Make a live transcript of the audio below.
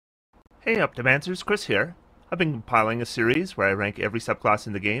Hey Optimancers, Chris here. I've been compiling a series where I rank every subclass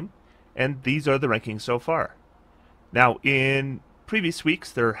in the game, and these are the rankings so far. Now, in previous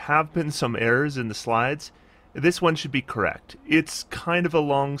weeks, there have been some errors in the slides. This one should be correct. It's kind of a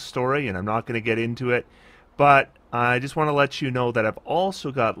long story, and I'm not going to get into it, but I just want to let you know that I've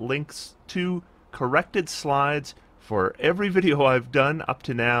also got links to corrected slides for every video I've done up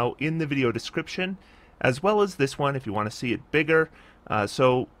to now in the video description, as well as this one if you want to see it bigger.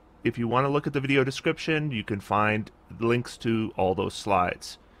 So if you want to look at the video description, you can find links to all those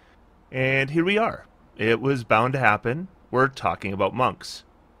slides. And here we are. It was bound to happen. We're talking about monks.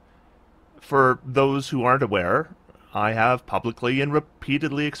 For those who aren't aware, I have publicly and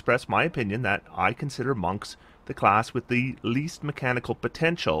repeatedly expressed my opinion that I consider monks the class with the least mechanical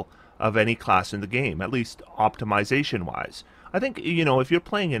potential of any class in the game, at least optimization-wise. I think, if you're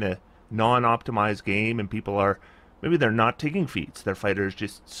playing in a non-optimized game and people are maybe they're not taking feats. Their fighters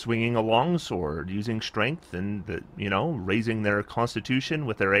just swinging a longsword, using strength, and raising their constitution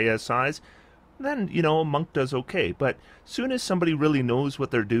with their ASIs. Then a monk does okay. But soon as somebody really knows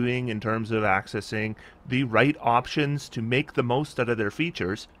what they're doing in terms of accessing the right options to make the most out of their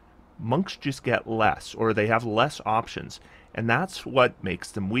features, monks just get less, or they have less options, and that's what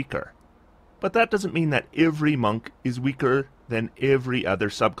makes them weaker. But that doesn't mean that every monk is weaker than every other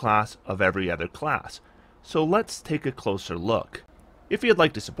subclass of every other class. So let's take a closer look. If you'd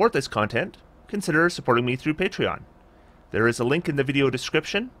like to support this content, consider supporting me through Patreon. There is a link in the video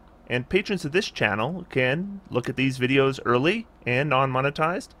description, and patrons of this channel can look at these videos early and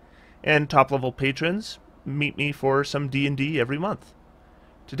non-monetized, and top-level patrons meet me for some D&D every month.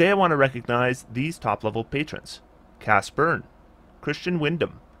 Today I want to recognize these top-level patrons: Cass Byrne, Christian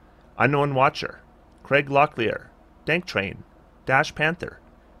Wyndham, Unknown Watcher, Craig Locklear, Dank Train, Dash Panther,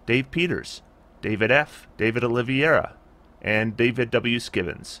 Dave Peters, David F., David Oliveira, and David W.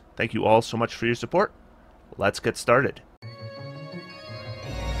 Skivens. Thank you all so much for your support. Let's get started.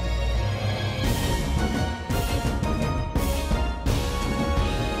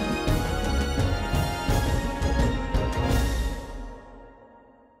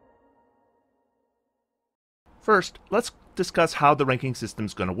 First, let's discuss how the ranking system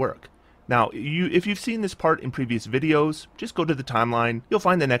is going to work. Now, if you've seen this part in previous videos, just go to the timeline. You'll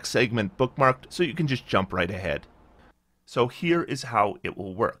find the next segment bookmarked, so you can just jump right ahead. So here is how it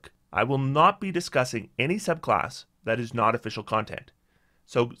will work. I will not be discussing any subclass that is not official content.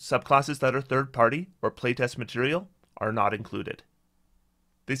 So subclasses that are third-party or playtest material are not included.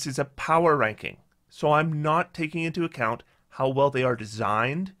 This is a power ranking, so I'm not taking into account how well they are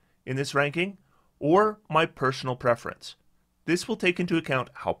designed in this ranking or my personal preference. This will take into account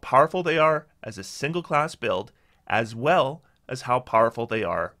how powerful they are as a single class build, as well as how powerful they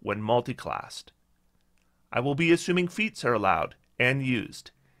are when multi-classed. I will be assuming feats are allowed and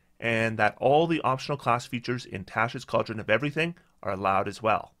used, and that all the optional class features in Tasha's Cauldron of Everything are allowed as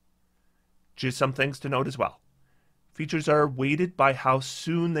well. Just some things to note as well. Features are weighted by how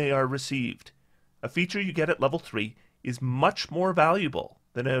soon they are received. A feature you get at level 3 is much more valuable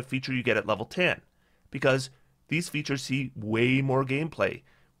than a feature you get at level 10, because these features see way more gameplay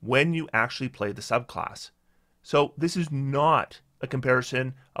when you actually play the subclass. So this is not a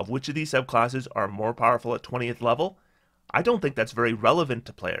comparison of which of these subclasses are more powerful at 20th level. I don't think that's very relevant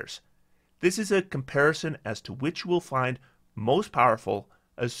to players. This is a comparison as to which you will find most powerful,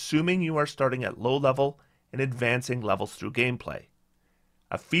 assuming you are starting at low level and advancing levels through gameplay.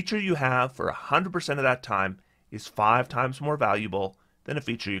 A feature you have for 100% of that time is 5 times more valuable than a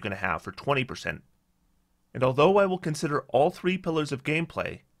feature you're going to have for 20%. And although I will consider all 3 pillars of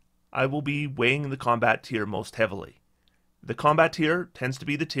gameplay, I will be weighing the combat tier most heavily. The combat tier tends to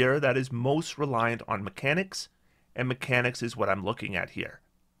be the tier that is most reliant on mechanics, and mechanics is what I'm looking at here.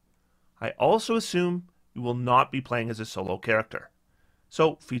 I also assume you will not be playing as a solo character.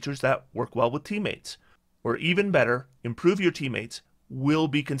 So features that work well with teammates, or even better, improve your teammates, will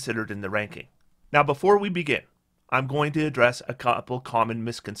be considered in the ranking. Now before we begin, I'm going to address a couple common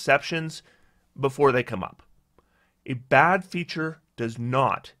misconceptions before they come up. A bad feature does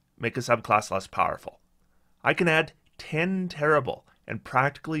not make a subclass less powerful. I can add 10 terrible and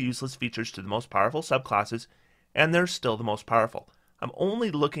practically useless features to the most powerful subclasses, and they're still the most powerful. I'm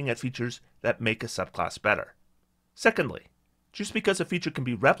only looking at features that make a subclass better. Secondly, just because a feature can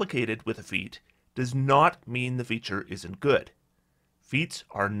be replicated with a feat does not mean the feature isn't good. Feats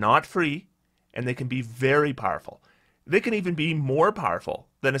are not free, and they can be very powerful. They can even be more powerful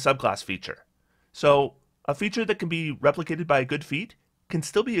than a subclass feature. So a feature that can be replicated by a good feat can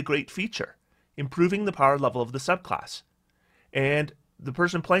still be a great feature, improving the power level of the subclass. And the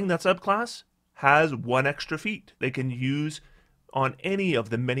person playing that subclass has 1 extra feat they can use on any of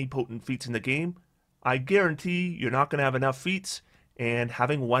the many potent feats in the game, I guarantee you're not going to have enough feats, and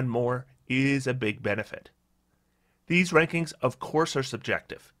having one more is a big benefit. These rankings, of course, are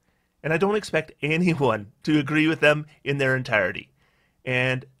subjective, and I don't expect anyone to agree with them in their entirety.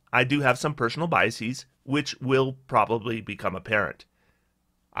 And I do have some personal biases, which will probably become apparent.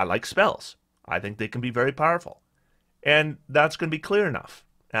 I like spells. I think they can be very powerful. And that's going to be clear enough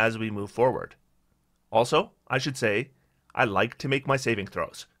as we move forward. Also, I should say, I like to make my saving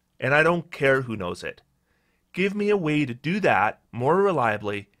throws, and I don't care who knows it. Give me a way to do that more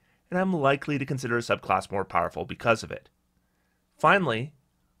reliably, and I'm likely to consider a subclass more powerful because of it. Finally,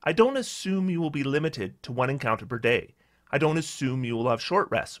 I don't assume you will be limited to one encounter per day. I don't assume you will have short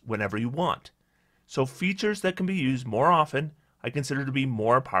rests whenever you want. So features that can be used more often, I consider to be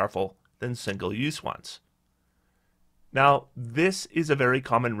more powerful than single-use ones. Now, this is a very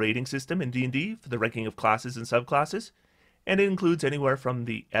common rating system in D&D for the ranking of classes and subclasses, and it includes anywhere from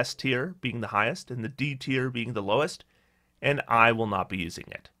the S tier being the highest and the D tier being the lowest, and I will not be using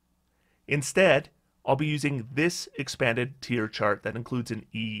it. Instead, I'll be using this expanded tier chart that includes an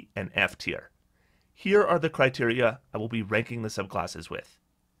E and F tier. Here are the criteria I will be ranking the subclasses with.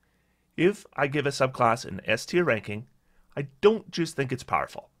 If I give a subclass an S tier ranking, I don't just think it's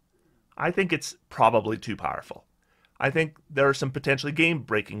powerful. I think it's probably too powerful. I think there are some potentially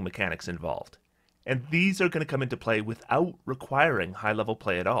game-breaking mechanics involved, and these are going to come into play without requiring high-level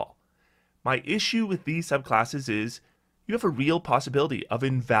play at all. My issue with these subclasses is you have a real possibility of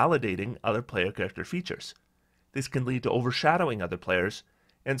invalidating other player character features. This can lead to overshadowing other players,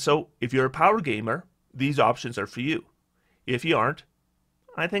 and so if you're a power gamer, these options are for you. If you aren't,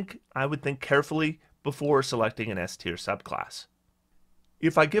 I think I would think carefully before selecting an S-tier subclass.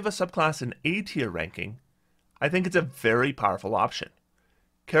 If I give a subclass an A-tier ranking, I think it's a very powerful option.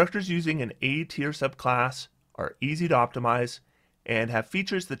 Characters using an A-tier subclass are easy to optimize and have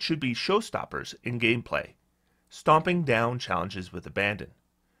features that should be showstoppers in gameplay, stomping down challenges with abandon.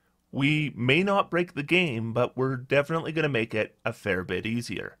 We may not break the game, but we're definitely going to make it a fair bit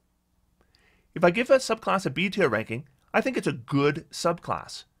easier. If I give a subclass a B-tier ranking, I think it's a good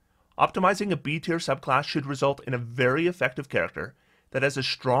subclass. Optimizing a B-tier subclass should result in a very effective character that has a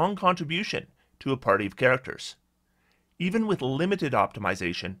strong contribution to a party of characters. Even with limited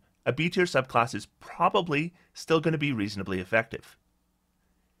optimization, a B-tier subclass is probably still going to be reasonably effective.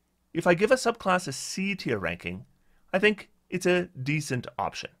 If I give a subclass a C-tier ranking, I think it's a decent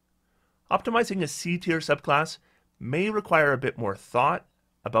option. Optimizing a C-tier subclass may require a bit more thought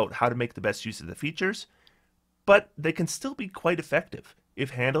about how to make the best use of the features, but they can still be quite effective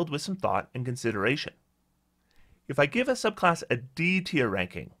if handled with some thought and consideration. If I give a subclass a D-tier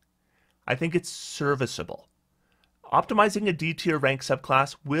ranking, I think it's serviceable. Optimizing a D-tier rank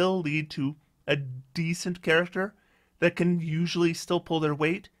subclass will lead to a decent character that can usually still pull their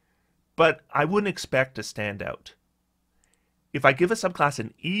weight, but I wouldn't expect to stand out. If I give a subclass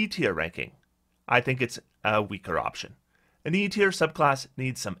an E-tier ranking, I think it's a weaker option. An E-tier subclass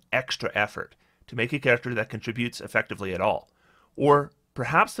needs some extra effort to make a character that contributes effectively at all, or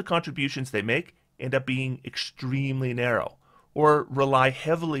perhaps the contributions they make end up being extremely narrow, or rely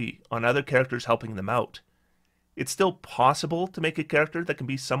heavily on other characters helping them out. It's still possible to make a character that can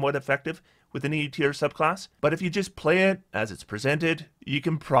be somewhat effective with an E-tier subclass, but if you just play it as it's presented, you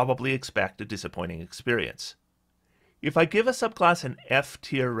can probably expect a disappointing experience. If I give a subclass an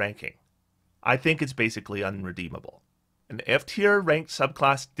F-tier ranking, I think it's basically unredeemable. An F-tier ranked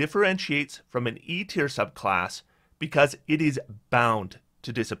subclass differentiates from an E-tier subclass because it is bound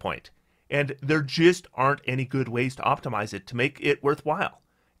to disappoint, and there just aren't any good ways to optimize it to make it worthwhile.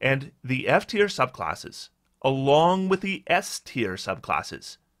 And the F-tier subclasses, along with the S-tier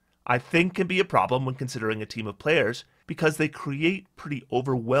subclasses, I think can be a problem when considering a team of players because they create pretty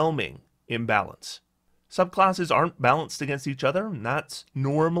overwhelming imbalance. Subclasses aren't balanced against each other, and that's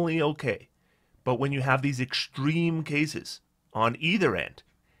normally okay. But when you have these extreme cases on either end,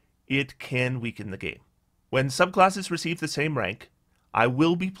 it can weaken the game. When subclasses receive the same rank, I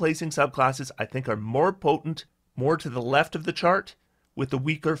will be placing subclasses I think are more potent, more to the left of the chart, with the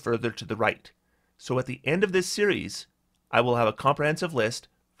weaker further to the right. So at the end of this series, I will have a comprehensive list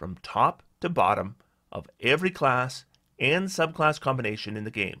from top to bottom of every class and subclass combination in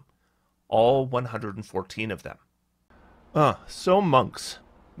the game, all 114 of them. So monks,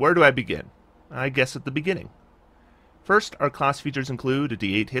 where do I begin? I guess at the beginning. First, our class features include a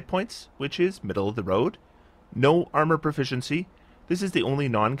d8 hit points, which is middle of the road, no armor proficiency, this is the only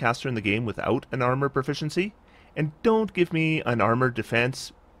non-caster in the game without an armor proficiency, and don't give me an armored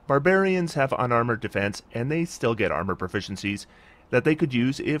defense. Barbarians have unarmored defense, and they still get armor proficiencies that they could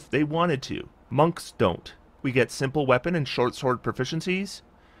use if they wanted to. Monks don't. We get simple weapon and short sword proficiencies.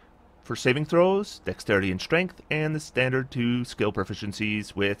 For saving throws, dexterity and strength, and the standard 2 skill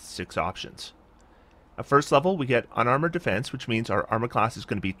proficiencies with 6 options. At first level, we get unarmored defense, which means our armor class is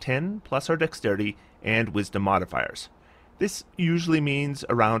going to be 10 plus our dexterity and wisdom modifiers. This usually means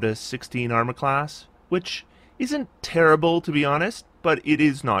around a 16 armor class, which isn't terrible to be honest, but it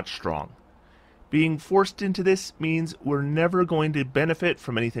is not strong. Being forced into this means we're never going to benefit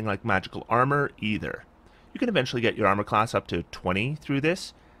from anything like magical armor either. You can eventually get your armor class up to 20 through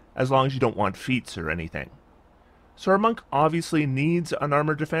this, as long as you don't want feats or anything. So our monk obviously needs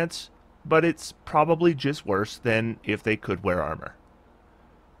unarmored defense, but it's probably just worse than if they could wear armor.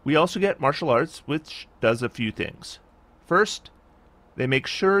 We also get martial arts, which does a few things. First, they make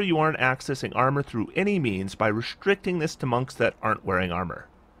sure you aren't accessing armor through any means by restricting this to monks that aren't wearing armor.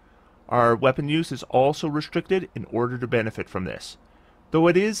 Our weapon use is also restricted in order to benefit from this. Though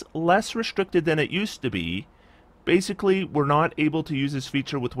it is less restricted than it used to be, basically we're not able to use this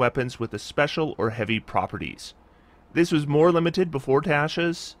feature with weapons with a special or heavy properties. This was more limited before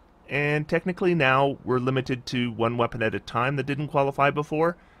Tasha's, and technically now we're limited to one weapon at a time that didn't qualify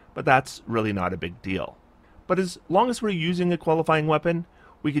before, but that's really not a big deal. But as long as we're using a qualifying weapon,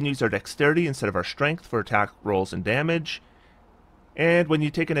 we can use our dexterity instead of our strength for attack rolls and damage, and when you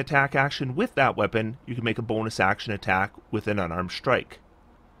take an attack action with that weapon, you can make a bonus action attack with an unarmed strike.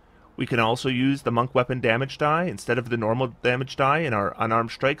 We can also use the monk weapon damage die instead of the normal damage die in our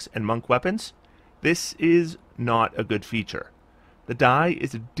unarmed strikes and monk weapons. This is not a good feature. The die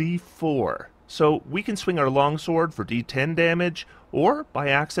is a D4, so we can swing our longsword for D10 damage, or by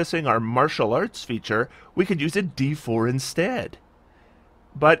accessing our martial arts feature, we could use a D4 instead.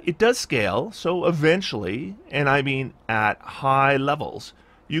 But it does scale, so eventually, and I mean at high levels,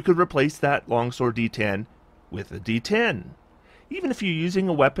 you could replace that longsword D10 with a D10. Even if you're using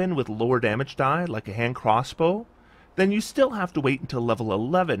a weapon with lower damage die, like a hand crossbow, then you still have to wait until level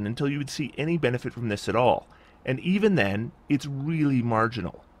 11 until you would see any benefit from this at all. And even then, it's really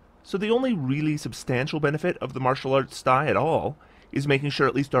marginal. So the only really substantial benefit of the martial arts die at all is making sure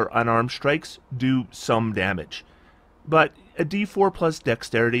at least our unarmed strikes do some damage. But a D4 plus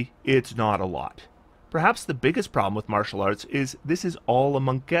dexterity, it's not a lot. Perhaps the biggest problem with martial arts is this is all a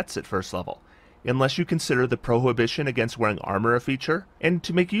monk gets at first level, unless you consider the prohibition against wearing armor a feature, and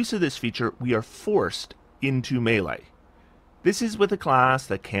to make use of this feature, we are forced into melee. This is with a class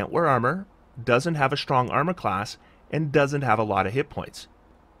that can't wear armor, doesn't have a strong armor class, and doesn't have a lot of hit points.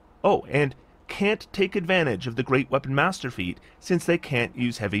 Oh, and can't take advantage of the Great Weapon Master feat since they can't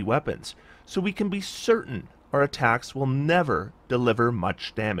use heavy weapons, so we can be certain our attacks will never deliver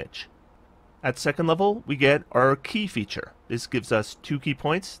much damage. At second level, we get our key feature. This gives us 2 key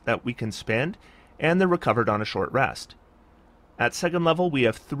points that we can spend, and they're recovered on a short rest. At second level, we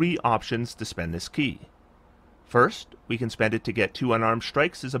have 3 options to spend this key. First, we can spend it to get 2 unarmed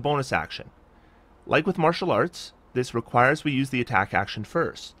strikes as a bonus action. Like with martial arts, this requires we use the attack action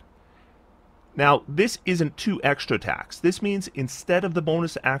first. Now, this isn't 2 extra attacks. This means instead of the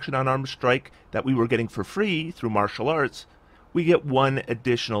bonus action unarmed strike that we were getting for free through martial arts, we get 1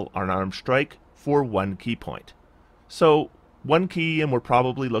 additional unarmed strike for 1 key point. So 1 key, and we're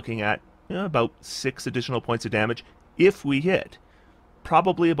probably looking at about 6 additional points of damage if we hit.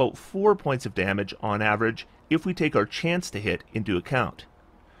 Probably about 4 points of damage on average if we take our chance to hit into account.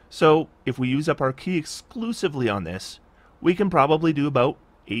 So if we use up our key exclusively on this, we can probably do about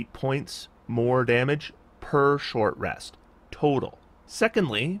 8 points more damage per short rest total.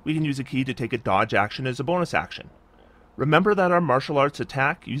 Secondly, we can use a key to take a dodge action as a bonus action. Remember that our martial arts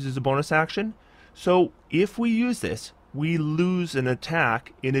attack uses a bonus action, so if we use this, we lose an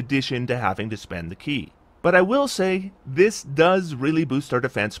attack in addition to having to spend the key. But I will say, this does really boost our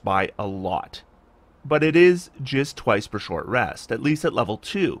defense by a lot. But it is just twice per short rest, at least at level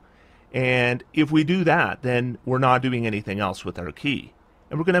 2. And if we do that, then we're not doing anything else with our key.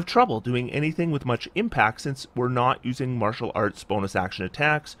 And we're going to have trouble doing anything with much impact since we're not using martial arts bonus action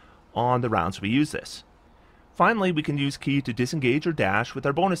attacks on the rounds we use this. Finally, we can use key to disengage or dash with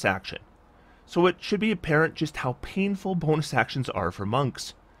our bonus action. So it should be apparent just how painful bonus actions are for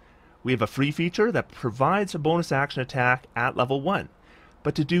monks. We have a free feature that provides a bonus action attack at level 1,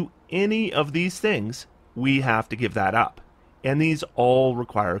 but to do any of these things, we have to give that up, and these all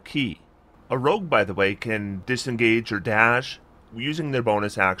require a key. A rogue, by the way, can disengage or dash using their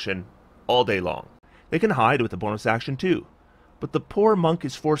bonus action all day long. They can hide with a bonus action too, but the poor monk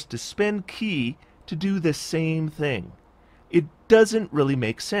is forced to spend key to do the same thing. It doesn't really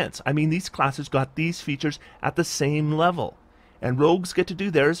make sense. I mean, these classes got these features at the same level, and rogues get to do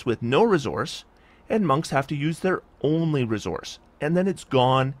theirs with no resource, and monks have to use their only resource, and then it's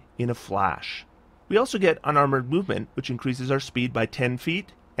gone in a flash. We also get unarmored movement, which increases our speed by 10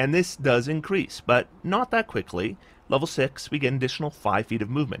 feet, and this does increase, but not that quickly. Level 6, we get an additional 5 feet of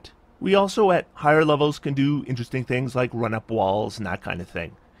movement. We also, at higher levels, can do interesting things like run up walls and that kind of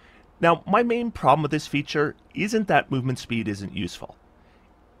thing. Now, my main problem with this feature isn't that movement speed isn't useful.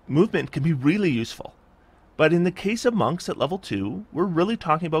 Movement can be really useful. But in the case of monks at level 2, we're really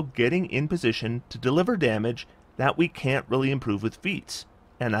talking about getting in position to deliver damage that we can't really improve with feats,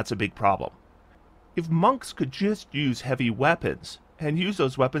 and that's a big problem. If monks could just use heavy weapons, and use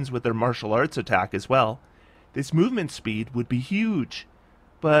those weapons with their martial arts attack as well, this movement speed would be huge.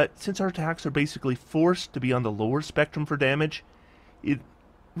 But since our attacks are basically forced to be on the lower spectrum for damage, it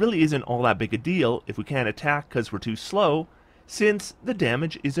really isn't all that big a deal if we can't attack because we're too slow, since the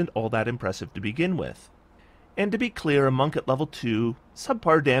damage isn't all that impressive to begin with. And to be clear, a monk at level 2,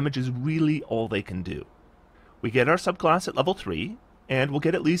 subpar damage is really all they can do. We get our subclass at level 3, and we'll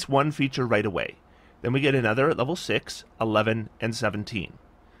get at least one feature right away. Then we get another at level 6, 11, and 17.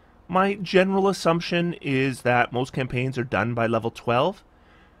 My general assumption is that most campaigns are done by level 12,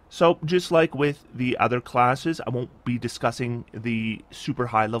 so just like with the other classes, I won't be discussing the super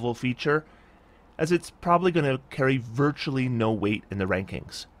high level feature, as it's probably going to carry virtually no weight in the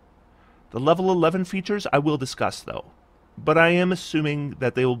rankings. The level 11 features I will discuss though, but I am assuming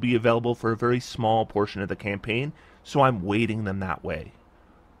that they will be available for a very small portion of the campaign, so I'm weighting them that way.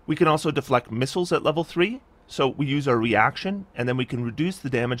 We can also deflect missiles at level 3, so we use our reaction, and then we can reduce the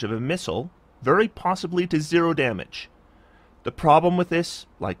damage of a missile, very possibly to 0 damage. The problem with this,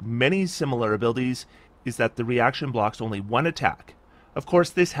 like many similar abilities, is that the reaction blocks only one attack. Of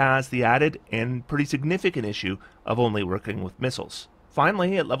course, this has the added and pretty significant issue of only working with missiles.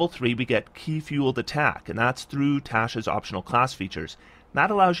 Finally, at level 3 we get Key-Fueled Attack, and that's through Tasha's optional class features.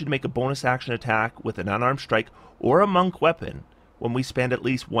 That allows you to make a bonus action attack with an unarmed strike or a monk weapon when we spend at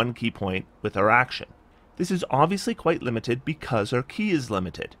least one key point with our action. This is obviously quite limited because our key is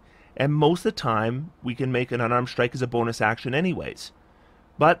limited, and most of the time we can make an unarmed strike as a bonus action anyways.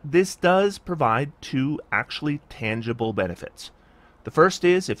 But this does provide two actually tangible benefits. The first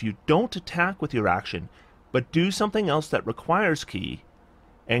is if you don't attack with your action, but do something else that requires key,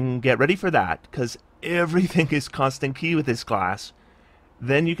 and get ready for that, because everything is constant key with this class,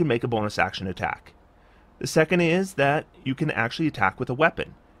 then you can make a bonus action attack. The second is that you can actually attack with a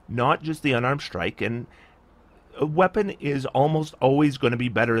weapon, not just the unarmed strike, and a weapon is almost always going to be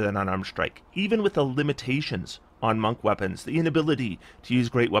better than unarmed strike, even with the limitations on monk weapons, the inability to use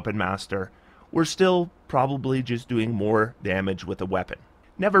Great Weapon Master. We're still probably just doing more damage with a weapon.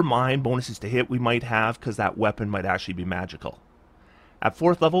 Never mind bonuses to hit we might have, because that weapon might actually be magical. At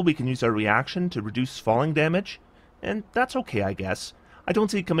 4th level we can use our reaction to reduce falling damage, and that's okay I guess. I don't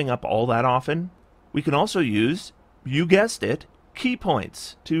see it coming up all that often. We can also use, you guessed it, key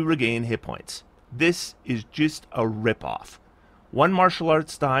points to regain hit points. This is just a rip-off. 1 martial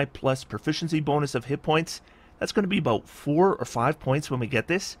arts die plus proficiency bonus of hit points, that's going to be about 4 or 5 points when we get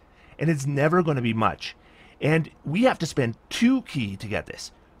this, and it's never going to be much. And we have to spend 2 key to get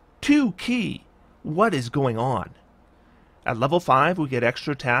this. 2 key! What is going on? At level 5 we get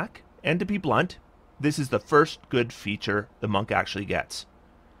extra attack, and to be blunt, this is the first good feature the monk actually gets.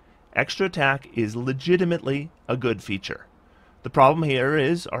 Extra attack is legitimately a good feature. The problem here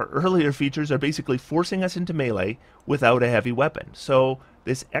is our earlier features are basically forcing us into melee without a heavy weapon, so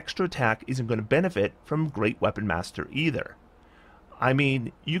this extra attack isn't going to benefit from Great Weapon Master either. I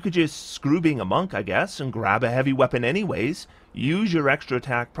mean, you could just screw being a monk, I guess, and grab a heavy weapon anyways, use your extra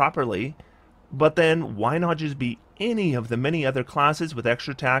attack properly, but then why not just be any of the many other classes with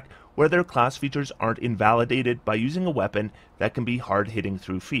extra attack where their class features aren't invalidated by using a weapon that can be hard-hitting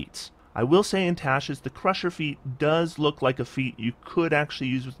through feats. I will say in Tasha's, the Crusher feat does look like a feat you could actually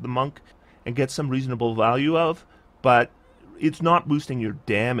use with the monk and get some reasonable value of, but it's not boosting your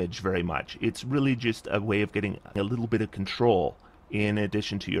damage very much. It's really just a way of getting a little bit of control in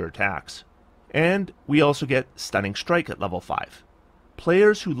addition to your attacks. And we also get Stunning Strike at level 5.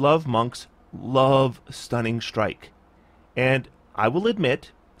 Players who love monks love Stunning Strike. And I will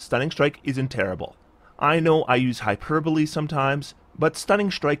admit, Stunning Strike isn't terrible. I know I use hyperbole sometimes, but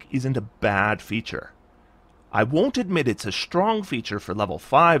Stunning Strike isn't a bad feature. I won't admit it's a strong feature for level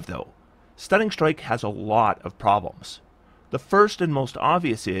 5 though. Stunning Strike has a lot of problems. The first and most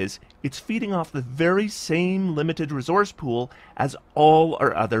obvious is, it's feeding off the very same limited resource pool as all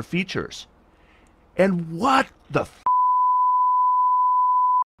our other features. And what the f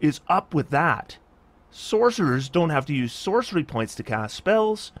is up with that? Sorcerers don't have to use sorcery points to cast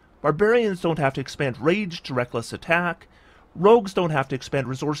spells, barbarians don't have to expend rage to reckless attack, rogues don't have to expend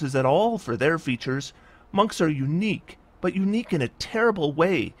resources at all for their features, monks are unique, but unique in a terrible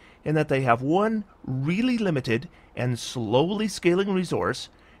way in that they have one really limited and slowly scaling resource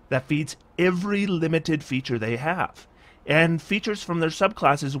that feeds every limited feature they have. And features from their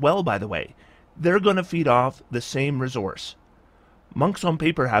subclass as well, by the way. They're going to feed off the same resource. Monks on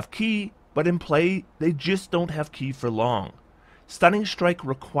paper have ki, but in play, they just don't have ki for long. Stunning Strike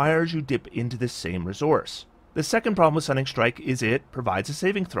requires you dip into the same resource. The second problem with Stunning Strike is it provides a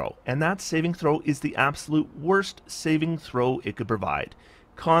saving throw, and that saving throw is the absolute worst saving throw it could provide.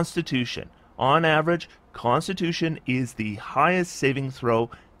 Constitution. On average, Constitution is the highest saving throw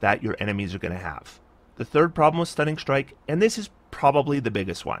that your enemies are going to have. The third problem with Stunning Strike, and this is probably the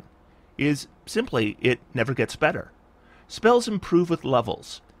biggest one, is simply it never gets better. Spells improve with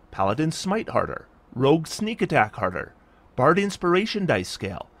levels. Paladin Smite harder, Rogue Sneak Attack harder, Bard Inspiration dice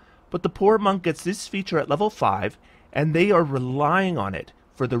scale, but the poor monk gets this feature at level 5, and they are relying on it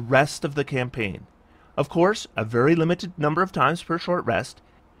for the rest of the campaign. Of course, a very limited number of times per short rest,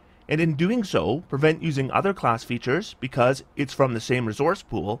 and in doing so, prevent using other class features because it's from the same resource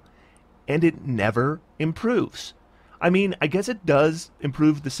pool, and it never improves. I mean, I guess it does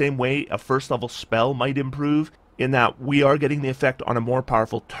improve the same way a first level spell might improve, in that we are getting the effect on a more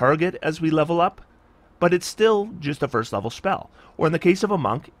powerful target as we level up, but it's still just a first level spell. Or in the case of a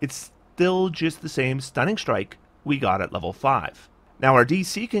monk, it's still just the same Stunning Strike we got at level 5. Now our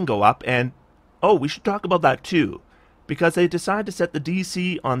DC can go up, and oh, we should talk about that too, because they decide to set the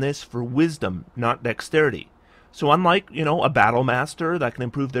DC on this for wisdom, not dexterity. So unlike, a battle master that can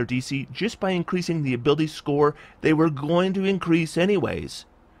improve their DC just by increasing the ability score they were going to increase anyways,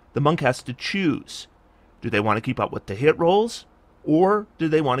 the monk has to choose. Do they want to keep up with the hit rolls, or do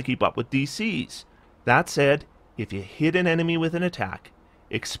they want to keep up with DCs? That said, if you hit an enemy with an attack,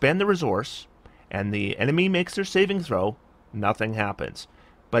 expend the resource, and the enemy makes their saving throw, nothing happens.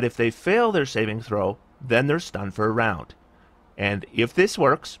 But if they fail their saving throw, then they're stunned for a round. And if this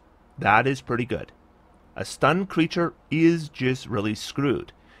works, that is pretty good. A stunned creature is just really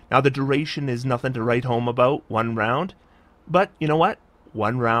screwed. Now the duration is nothing to write home about, 1 round, but you know what?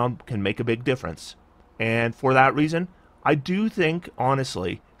 1 round can make a big difference. And for that reason, I do think,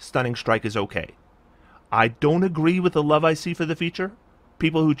 honestly, Stunning Strike is okay. I don't agree with the love I see for the feature.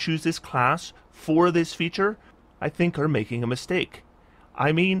 People who choose this class for this feature, I think are making a mistake.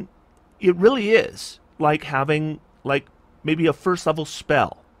 I mean, it really is like having, maybe a first level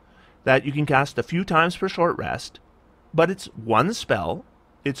spell that you can cast a few times per short rest, but it's one spell,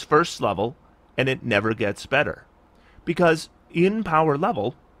 it's first level, and it never gets better. Because in power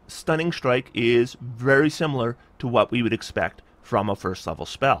level, Stunning Strike is very similar to what we would expect from a first level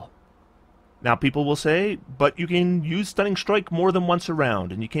spell. Now people will say, but you can use Stunning Strike more than once a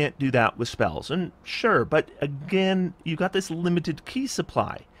round, and you can't do that with spells. And sure, but again, you got this limited key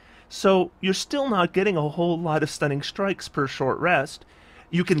supply. So you're still not getting a whole lot of Stunning Strikes per short rest.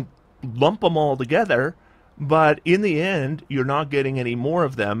 You can lump them all together, but in the end, you're not getting any more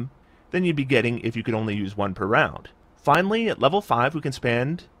of them than you'd be getting if you could only use 1 per round. Finally, at level 5, we can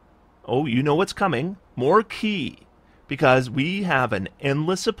spend, oh, you know what's coming, more ki, because we have an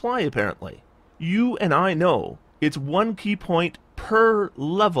endless supply apparently. You and I know it's 1 key point per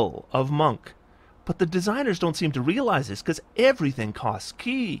level of monk, but the designers don't seem to realize this because everything costs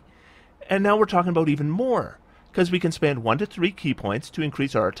ki. And now we're talking about even more, because we can spend 1 to 3 key points to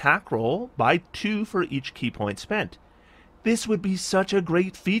increase our attack roll by 2 for each key point spent. This would be such a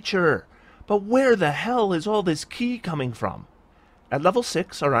great feature, but where the hell is all this ki coming from? At level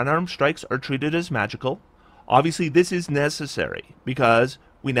 6, our unarmed strikes are treated as magical. Obviously this is necessary, because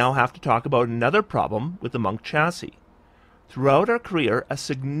we now have to talk about another problem with the monk chassis. Throughout our career, a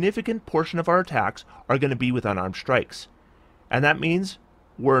significant portion of our attacks are going to be with unarmed strikes. And that means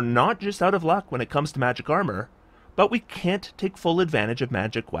we're not just out of luck when it comes to magic armor, but we can't take full advantage of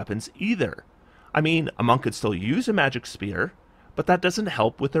magic weapons either. I mean, a monk could still use a magic spear, but that doesn't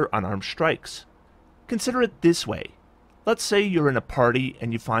help with their unarmed strikes. Consider it this way. Let's say you're in a party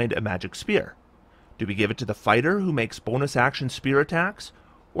and you find a magic spear. Do we give it to the fighter who makes bonus action spear attacks,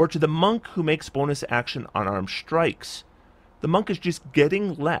 or to the monk who makes bonus action unarmed strikes? The monk is just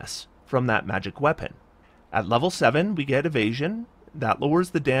getting less from that magic weapon. At level 7, we get evasion. That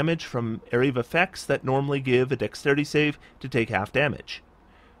lowers the damage from area of effects that normally give a dexterity save to take half damage.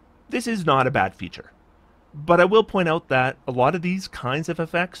 This is not a bad feature, but I will point out that a lot of these kinds of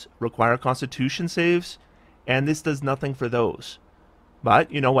effects require constitution saves, and this does nothing for those.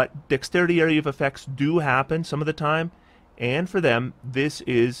 But you know what? Dexterity area of effects do happen some of the time, and for them, this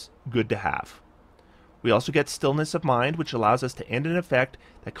is good to have. We also get Stillness of Mind, which allows us to end an effect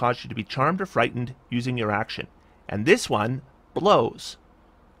that caused you to be charmed or frightened using your action. And this one blows.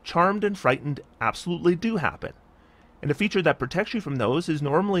 Charmed and frightened absolutely do happen. And a feature that protects you from those is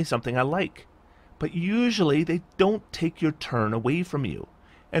normally something I like. But usually they don't take your turn away from you.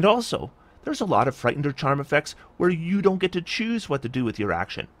 And also, there's a lot of Frightened or Charm effects where you don't get to choose what to do with your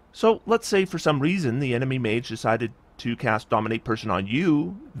action. So let's say for some reason the enemy mage decided to cast Dominate Person on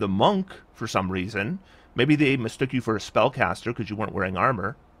you, the monk, for some reason. Maybe they mistook you for a spellcaster because you weren't wearing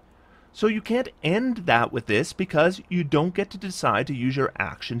armor. So you can't end that with this because you don't get to decide to use your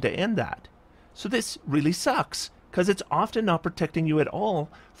action to end that. So this really sucks, because it's often not protecting you at all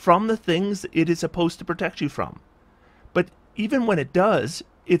from the things it is supposed to protect you from. But even when it does,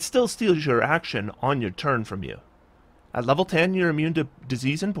 it still steals your action on your turn from you. At level 10, you're immune to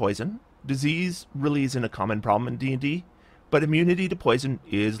disease and poison. Disease really isn't a common problem in D&D, but immunity to poison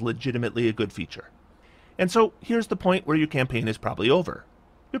is legitimately a good feature. And so here's the point where your campaign is probably over.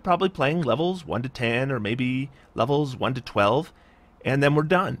 You're probably playing levels 1 to 10 or maybe levels 1 to 12, and then we're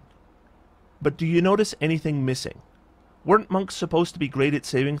done. But do you notice anything missing? Weren't monks supposed to be great at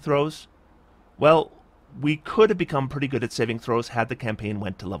saving throws? Well, we could have become pretty good at saving throws had the campaign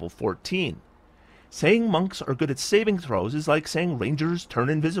went to level 14. Saying monks are good at saving throws is like saying rangers turn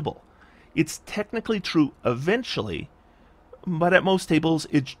invisible. It's technically true eventually, but at most tables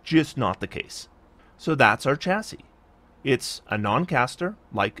it's just not the case. So that's our chassis. It's a non-caster,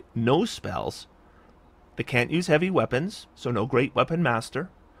 like no spells. They can't use heavy weapons, so no Great Weapon Master.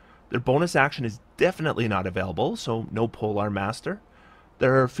 Their bonus action is definitely not available, so no Polearm Master.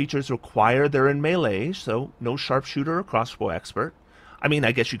 Their features require they're in melee, so no Sharpshooter or Crossbow Expert. I mean,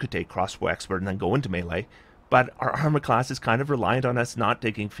 I guess you could take Crossbow Expert and then go into melee, but our armor class is kind of reliant on us not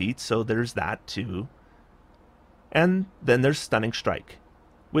taking feats, so there's that too. And then there's Stunning Strike,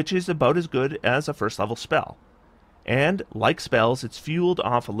 which is about as good as a first level spell. And like spells, it's fueled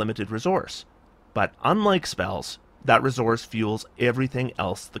off a limited resource. But unlike spells, that resource fuels everything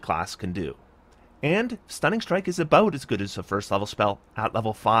else the class can do. And Stunning Strike is about as good as a first level spell at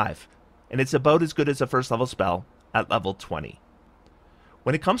level 5. And it's about as good as a first level spell at level 20.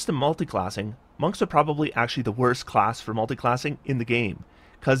 When it comes to multiclassing, monks are probably actually the worst class for multiclassing in the game,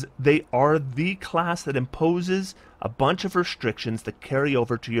 because they are the class that imposes a bunch of restrictions that carry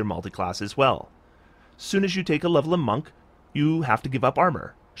over to your multiclass as well. Soon as you take a level of monk, you have to give up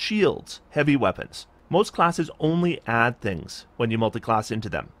armor, shields, heavy weapons. Most classes only add things when you multiclass into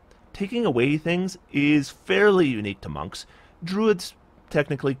them. Taking away things is fairly unique to monks. Druids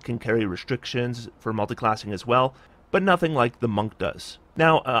technically can carry restrictions for multiclassing as well, but nothing like the monk does.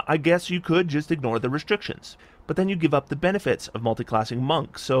 Now, I guess you could just ignore the restrictions, but then you give up the benefits of multiclassing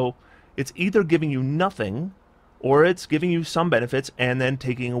monk, so it's either giving you nothing, or it's giving you some benefits and then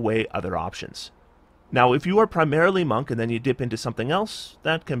taking away other options. Now, if you are primarily monk and then you dip into something else,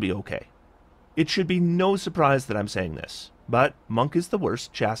 that can be okay. It should be no surprise that I'm saying this, but monk is the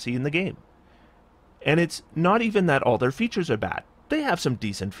worst chassis in the game. And it's not even that all their features are bad. They have some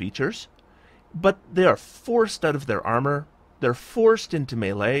decent features, but they are forced out of their armor, they're forced into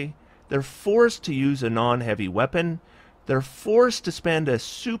melee, they're forced to use a non-heavy weapon, they're forced to spend a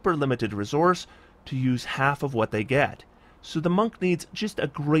super limited resource to use half of what they get. So the monk needs just a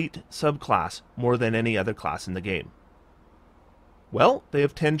great subclass more than any other class in the game. Well, they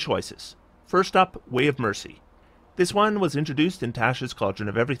have 10 choices. First up, Way of Mercy. This one was introduced in Tasha's Cauldron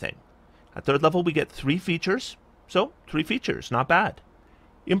of Everything. At 3rd level we get 3 features, so 3 features, not bad.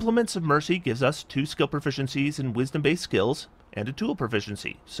 Implements of Mercy gives us 2 skill proficiencies in wisdom-based skills and a tool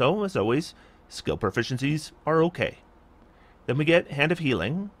proficiency, so as always, skill proficiencies are okay. Then we get Hand of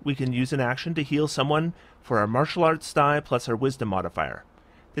Healing. We can use an action to heal someone for our martial arts die plus our wisdom modifier.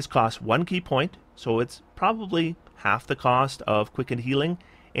 This costs 1 key point, so it's probably half the cost of Quicken Healing,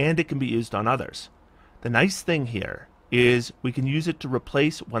 and it can be used on others. The nice thing here is we can use it to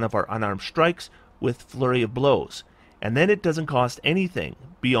replace one of our unarmed strikes with Flurry of Blows, and then it doesn't cost anything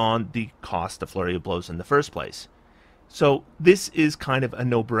beyond the cost of Flurry of Blows in the first place. So this is kind of a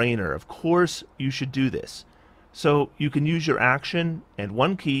no-brainer. Of course you should do this. So you can use your action and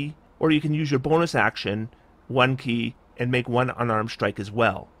 1 key, or you can use your bonus action, 1 key, and make 1 unarmed strike as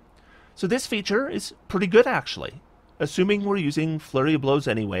well. So this feature is pretty good actually. Assuming we're using Flurry of Blows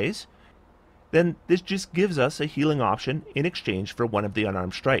anyways, then this just gives us a healing option in exchange for 1 of the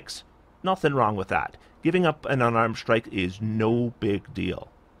unarmed strikes. Nothing wrong with that. Giving up an unarmed strike is no big deal,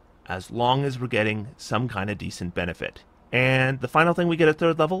 as long as we're getting some kind of decent benefit. And the final thing we get at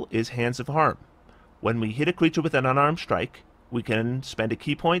 3rd level is Hands of Harm. When we hit a creature with an unarmed strike, we can spend a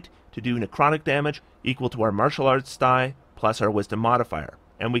key point to do necrotic damage equal to our martial arts die plus our wisdom modifier,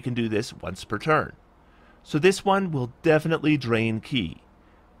 and we can do this once per turn. So this one will definitely drain key,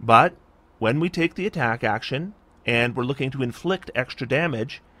 but when we take the attack action and we're looking to inflict extra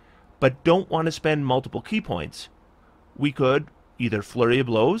damage, but don't want to spend multiple key points, We could either flurry of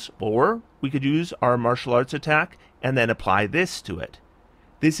blows, or we could use our martial arts attack and then apply this to it.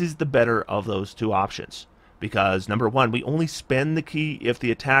 This is the better of those two options, because number one, we only spend the ki if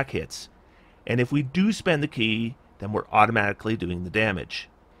the attack hits, and if we do spend the ki, then we're automatically doing the damage.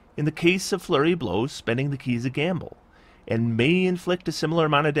 In the case of flurry of blows, spending the ki is a gamble, and may inflict a similar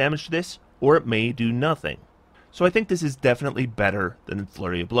amount of damage to this, or it may do nothing. So I think this is definitely better than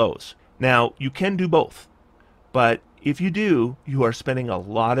flurry of blows. Now, you can do both, but if you do, you are spending a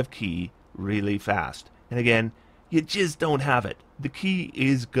lot of ki really fast. And again, you just don't have it. The ki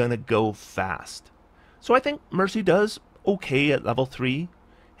is gonna go fast. So I think Mercy does okay at level 3.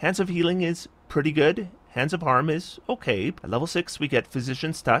 Hands of Healing is pretty good. Hands of Harm is okay. At level 6 we get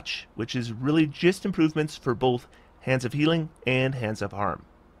Physician's Touch, which is really just improvements for both Hands of Healing and Hands of Harm.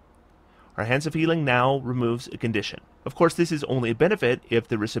 Our Hands of Healing now removes a condition. Of course, this is only a benefit if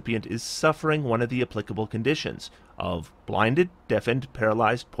the recipient is suffering one of the applicable conditions of blinded, deafened,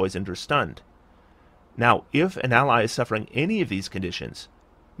 paralyzed, poisoned, or stunned. Now, if an ally is suffering any of these conditions,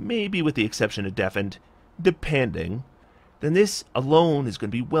 maybe with the exception of deafened, depending, then this alone is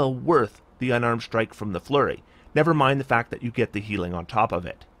going to be well worth the unarmed strike from the flurry, never mind the fact that you get the healing on top of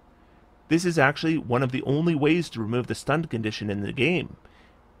it. This is actually one of the only ways to remove the stunned condition in the game,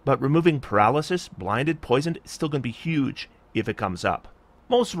 but removing paralysis, blinded, poisoned is still going to be huge if it comes up.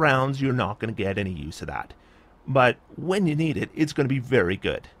 Most rounds you're not going to get any use of that, but when you need it, it's going to be very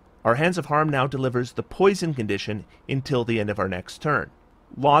good. Our Hands of Harm now delivers the poison condition until the end of our next turn.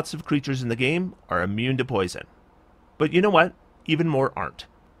 Lots of creatures in the game are immune to poison. But you know what? Even more aren't.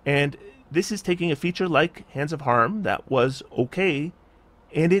 And this is taking a feature like Hands of Harm that was okay,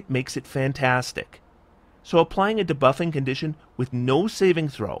 and it makes it fantastic. So applying a debuffing condition with no saving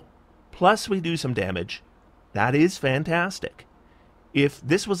throw, plus we do some damage, that is fantastic. If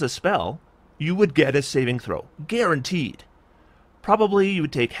this was a spell, you would get a saving throw, guaranteed. Probably you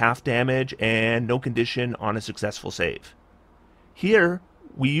would take half damage and no condition on a successful save. Here,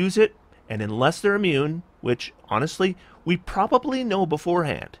 we use it, and unless they're immune, which, honestly, we probably know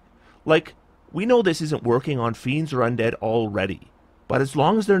beforehand. Like, we know this isn't working on fiends or undead already. But as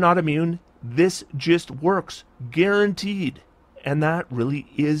long as they're not immune, this just works, guaranteed. And that really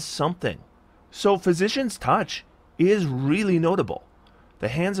is something. So Physician's Touch is really notable. The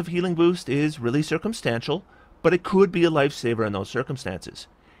Hands of Healing boost is really circumstantial, but it could be a lifesaver in those circumstances.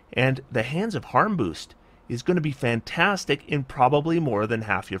 And the Hands of Harm boost is going to be fantastic in probably more than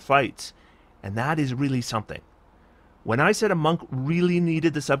half your fights. And that is really something. When I said a monk really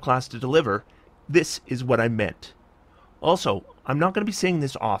needed the subclass to deliver, this is what I meant. Also, I'm not going to be saying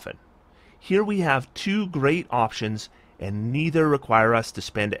this often. Here we have two great options, and neither require us to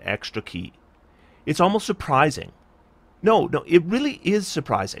spend extra ki. It's almost surprising. No, it really is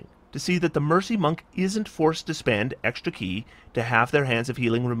surprising to see that the Mercy Monk isn't forced to spend extra ki to have their Hands of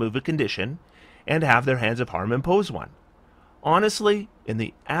Healing remove a condition, and have their Hands of Harm impose one. Honestly, in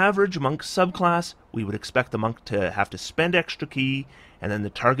the average monk subclass, we would expect the monk to have to spend extra ki, and then the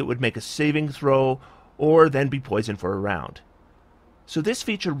target would make a saving throw, or then be poisoned for a round. So this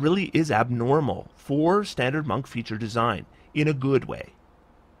feature really is abnormal for standard monk feature design, in a good way.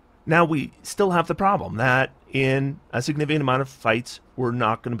 Now we still have the problem that in a significant amount of fights, we're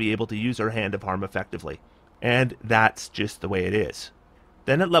not going to be able to use our Hand of Harm effectively. And that's just the way it is.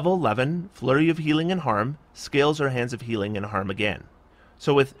 Then at level 11, Flurry of Healing and Harm scales our Hands of Healing and Harm again.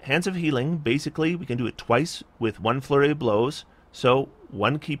 So with Hands of Healing, basically we can do it twice with one Flurry of Blows, so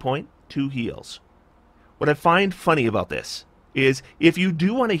 1 ki point, 2 heals. What I find funny about this is if you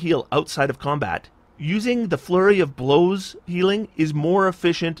do want to heal outside of combat, using the Flurry of Blows healing is more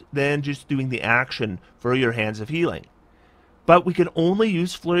efficient than just doing the action for your Hands of Healing. But we can only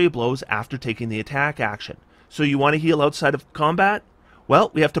use Flurry of Blows after taking the attack action. So you want to heal outside of combat?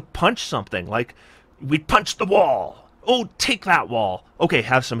 Well, we have to punch something, like, we punch the wall. Oh, take that wall. Okay,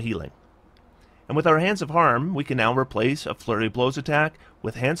 have some healing. And with our Hands of Harm, we can now replace a Flurry of Blows attack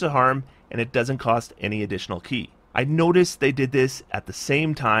with Hands of Harm, and it doesn't cost any additional ki. I noticed they did this at the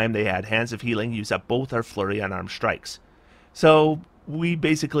same time they had Hands of Healing use up both our Flurry unarmed strikes. So we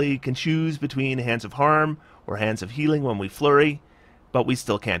basically can choose between Hands of Harm or Hands of Healing when we flurry, but we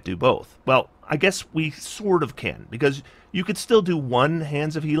still can't do both. Well, I guess we sort of can, because you could still do one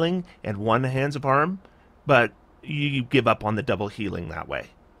Hands of Healing and one Hands of Harm, but you give up on the double healing that way.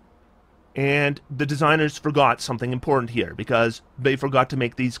 And the designers forgot something important here, because they forgot to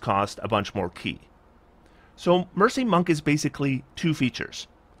make these cost a bunch more ki. So Mercy Monk is basically two features,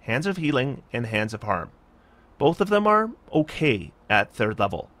 Hands of Healing and Hands of Harm. Both of them are okay at 3rd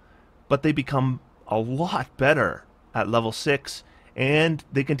level, but they become a lot better at level 6, and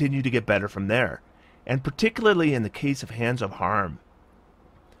they continue to get better from there. and particularly in the case of Hands of Harm.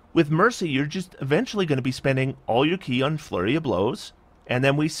 With Mercy, you're just eventually going to be spending all your ki on Flurry of Blows, and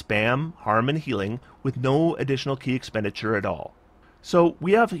then we spam Harm and Healing with no additional ki expenditure at all. So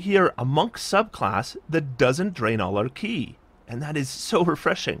we have here a monk subclass that doesn't drain all our ki, and that is so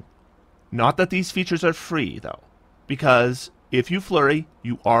refreshing. Not that these features are free, though, because if you Flurry,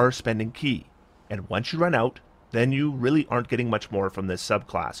 you are spending ki, and once you run out, then you really aren't getting much more from this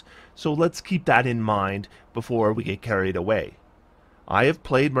subclass. So let's keep that in mind before we get carried away. I have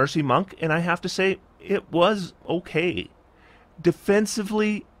played Mercy Monk, and I have to say, it was okay.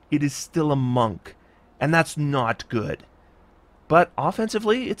 Defensively, it is still a monk, and that's not good. But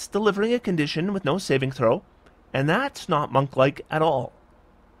offensively, it's delivering a condition with no saving throw, and that's not monk-like at all.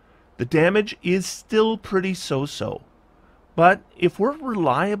 The damage is still pretty so-so, but if we're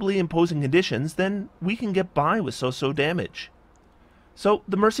reliably imposing conditions, then we can get by with so-so damage. So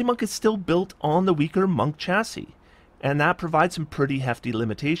the Mercy Monk is still built on the weaker monk chassis, and that provides some pretty hefty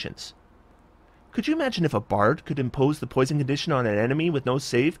limitations. Could you imagine if a bard could impose the poison condition on an enemy with no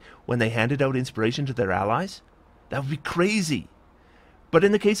save when they handed out inspiration to their allies? That would be crazy. But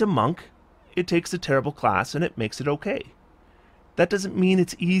in the case of monk, it takes a terrible class and it makes it okay. That doesn't mean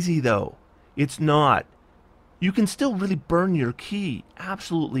it's easy, though. It's not. You can still really burn your ki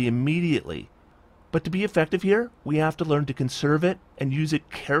absolutely immediately. But to be effective here, we have to learn to conserve it and use it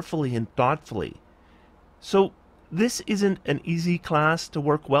carefully and thoughtfully. So this isn't an easy class to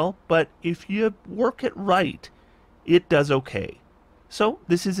work well, but if you work it right, it does okay. So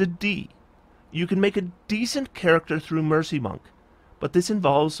this is a D. You can make a decent character through Mercy Monk, but this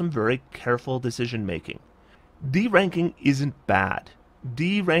involves some very careful decision making. D ranking isn't bad.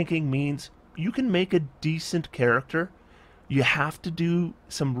 D ranking means you can make a decent character, you have to do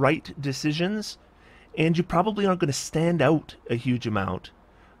some right decisions, and you probably aren't going to stand out a huge amount,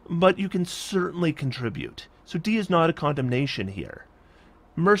 but you can certainly contribute. So D is not a condemnation here.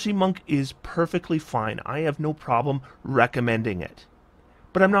 Mercy Monk is perfectly fine. I have no problem recommending it.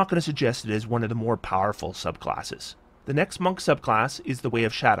 But I'm not going to suggest it as one of the more powerful subclasses. The next monk subclass is the Way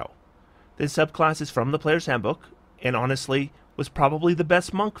of Shadow. This subclass is from the Player's Handbook, and honestly, was probably the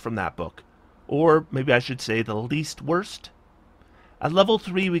best monk from that book. Or maybe I should say the least worst. At level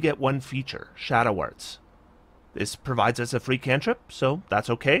 3 we get one feature, Shadow Arts. This provides us a free cantrip, so that's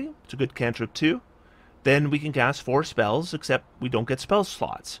okay. It's a good cantrip too. Then we can cast 4 spells, except we don't get spell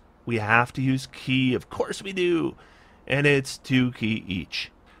slots. We have to use ki, of course we do. And it's 2 ki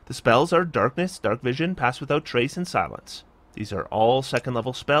each. The spells are Darkness, Dark Vision, Pass Without Trace, and Silence. These are all 2nd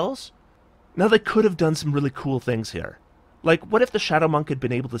level spells. Now they could have done some really cool things here. Like, what if the Shadow Monk had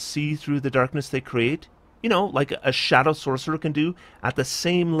been able to see through the darkness they create? You know, like a Shadow Sorcerer can do at the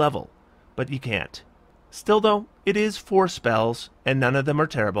same level. But you can't. Still though, it is 4 spells, and none of them are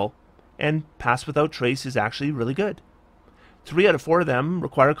terrible, and Pass Without Trace is actually really good. 3 out of 4 of them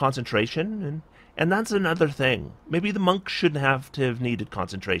require concentration, and that's another thing. Maybe the monk shouldn't have to have needed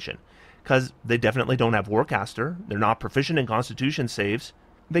concentration, because they definitely don't have Warcaster, they're not proficient in Constitution saves,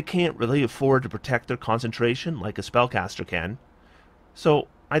 they can't really afford to protect their concentration like a spellcaster can. So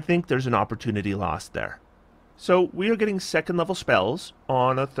I think there's an opportunity lost there. So we are getting 2nd level spells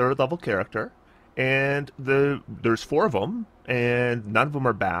on a 3rd level character, and there's 4 of them, and none of them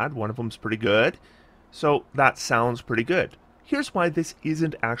are bad. One of them's pretty good, so that sounds pretty good. Here's why this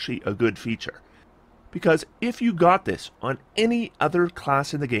isn't actually a good feature. Because if you got this on any other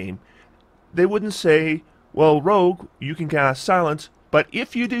class in the game, they wouldn't say, well, Rogue, you can cast Silence, but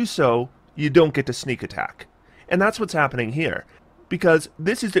if you do so, you don't get to sneak attack. And that's what's happening here, because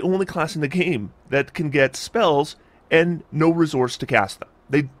this is the only class in the game that can get spells and no resource to cast them.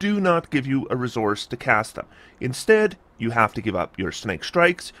 They do not give you a resource to cast them. Instead, you have to give up your Snake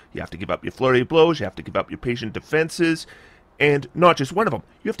Strikes, you have to give up your Flurry of Blows, you have to give up your Patient Defenses, and not just one of them,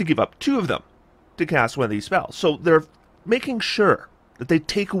 you have to give up 2 of them to cast one of these spells. So they're making sure that they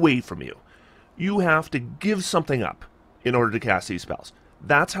take away from you. You have to give something up in order to cast these spells.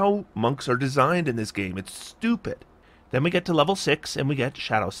 That's how monks are designed in this game. It's stupid. Then we get to level 6 and we get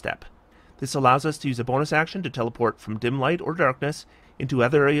Shadow Step. This allows us to use a bonus action to teleport from dim light or darkness into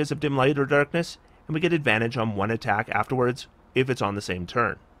other areas of dim light or darkness, and we get advantage on 1 attack afterwards if it's on the same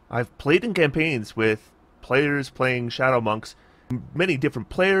turn. I've played in campaigns with players playing Shadow Monks, many different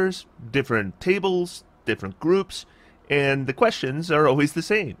players, different tables, different groups, and the questions are always the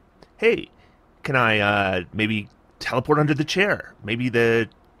same. Hey, can I maybe teleport under the chair? Maybe the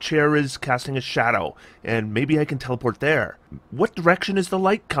chair is casting a shadow, and maybe I can teleport there. What direction is the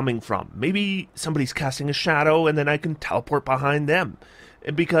light coming from? Maybe somebody's casting a shadow, and then I can teleport behind them.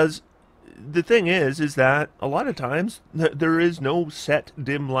 Because the thing is that a lot of times there is no set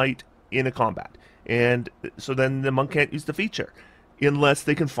dim light in a combat. and so then the monk can't use the feature unless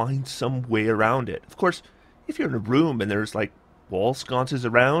they can find some way around it. Of course, if you're in a room and there's like wall sconces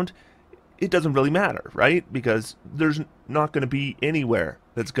around, it doesn't really matter, right? Because there's not going to be anywhere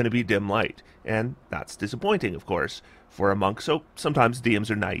that's going to be dim light, and that's disappointing, of course, for a monk. So sometimes DMs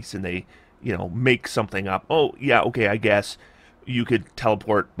are nice and they, make something up. Oh, yeah, okay, I guess you could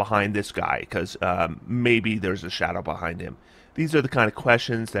teleport behind this guy because maybe there's a shadow behind him. These are the kind of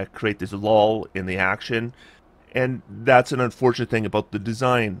questions that create this lull in the action, and that's an unfortunate thing about the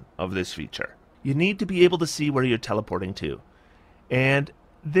design of this feature. You need to be able to see where you're teleporting to, and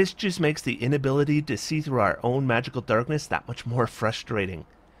this just makes the inability to see through our own magical darkness that much more frustrating.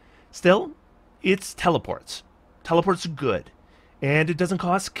 Still, it's teleports. Teleports are good, and it doesn't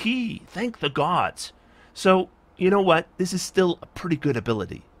cost ki, thank the gods. So, you know what? This is still a pretty good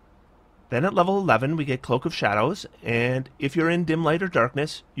ability. Then at level 11, we get Cloak of Shadows, and if you're in dim light or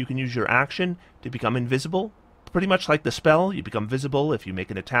darkness, you can use your action to become invisible. Pretty much like the spell, you become visible if you make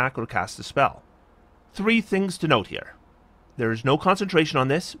an attack or cast a spell. 3 things to note here. There is no concentration on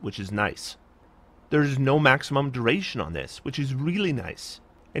this, which is nice. There is no maximum duration on this, which is really nice.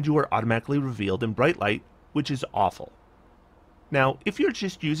 And you are automatically revealed in bright light, which is awful. Now, if you're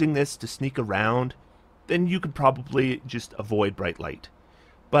just using this to sneak around, then you could probably just avoid bright light.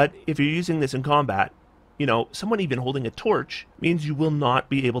 But if you're using this in combat, someone even holding a torch means you will not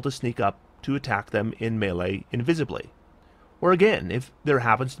be able to sneak up to attack them in melee invisibly. Or again, if there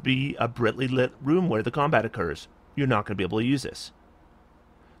happens to be a brightly lit room where the combat occurs, you're not going to be able to use this.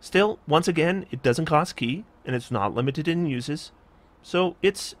 Still, once again, it doesn't cost ki, and it's not limited in uses, so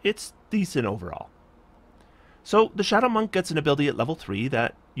it's decent overall. So the Shadow Monk gets an ability at level 3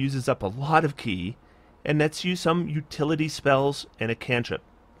 that uses up a lot of ki, and nets you some utility spells and a cantrip.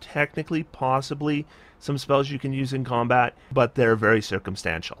 Technically, possibly, some spells you can use in combat, but they're very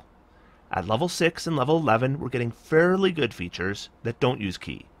circumstantial. At level 6 and level 11, we're getting fairly good features that don't use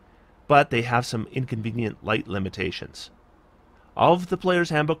ki, but they have some inconvenient light limitations. Of the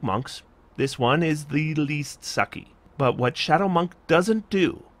Player's Handbook monks, this one is the least sucky, but what Shadow Monk doesn't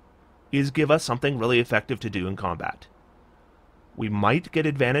do is give us something really effective to do in combat. We might get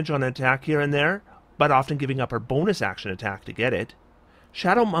advantage on an attack here and there, but often giving up our bonus action attack to get it.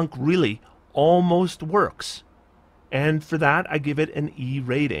 Shadow Monk really almost works, and for that I give it an E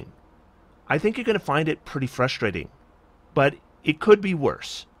rating. I think you're going to find it pretty frustrating, but it could be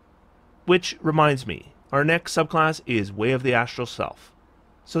worse. Which reminds me, our next subclass is Way of the Astral Self.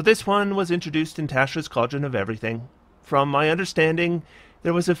 So this one was introduced in Tasha's Cauldron of Everything. From my understanding,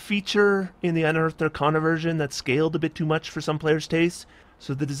 there was a feature in the Unearthed Arcana version that scaled a bit too much for some players' tastes,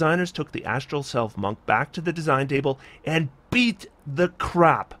 so the designers took the Astral Self monk back to the design table and beat the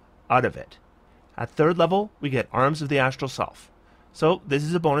crap out of it. At 3rd level, we get Arms of the Astral Self. So this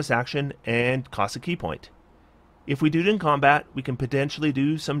is a bonus action and costs a ki point. If we do it in combat, we can potentially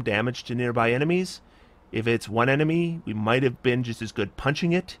do some damage to nearby enemies. If it's one enemy, we might have been just as good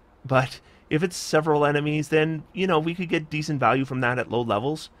punching it, but if it's several enemies, then, we could get decent value from that at low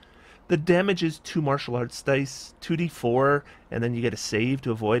levels. The damage is 2 martial arts dice, 2d4, and then you get a save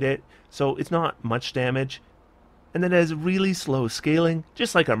to avoid it, so it's not much damage. And then it has really slow scaling,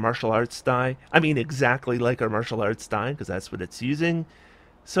 just like our martial arts die. I mean, exactly like our martial arts die, because that's what it's using.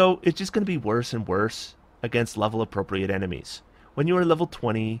 So it's just going to be worse and worse against level-appropriate enemies. When you are level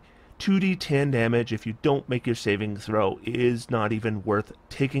 20, 2d10 damage if you don't make your saving throw is not even worth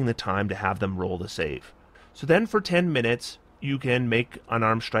taking the time to have them roll the save. So then for 10 minutes, you can make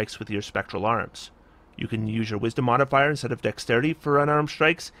unarmed strikes with your spectral arms. You can use your wisdom modifier instead of dexterity for unarmed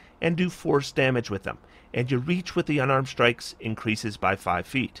strikes and do force damage with them. And your reach with the unarmed strikes increases by 5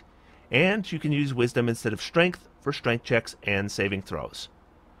 feet. And you can use wisdom instead of strength for strength checks and saving throws.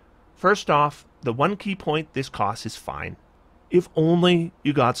 First off, the 1 ki point this costs is fine. If only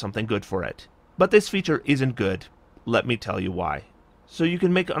you got something good for it. But this feature isn't good. Let me tell you why. So you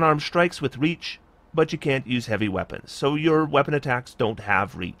can make unarmed strikes with reach, but you can't use heavy weapons. So your weapon attacks don't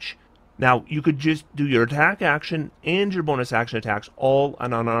have reach. Now, you could just do your attack action and your bonus action attacks all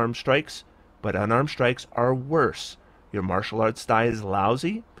on unarmed strikes, but unarmed strikes are worse. Your martial arts die is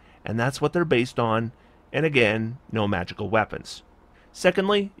lousy, and that's what they're based on, and again, no magical weapons.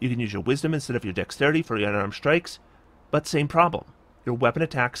 Secondly, you can use your wisdom instead of your dexterity for your unarmed strikes, but same problem. Your weapon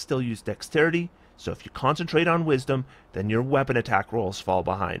attacks still use dexterity, so if you concentrate on wisdom, then your weapon attack rolls fall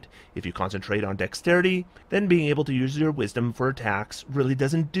behind. If you concentrate on dexterity, then being able to use your wisdom for attacks really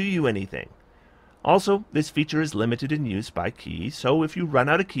doesn't do you anything. Also, this feature is limited in use by ki, so if you run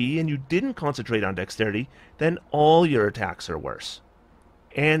out of ki and you didn't concentrate on dexterity, then all your attacks are worse.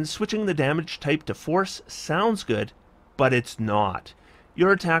 And switching the damage type to force sounds good, but it's not.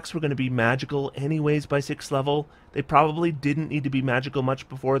 Your attacks were going to be magical anyways by 6th level. They probably didn't need to be magical much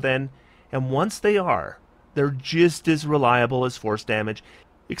before then. And once they are, they're just as reliable as force damage,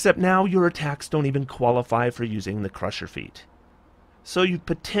 except now your attacks don't even qualify for using the Crusher feat. So you've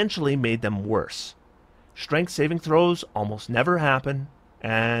potentially made them worse. Strength saving throws almost never happen,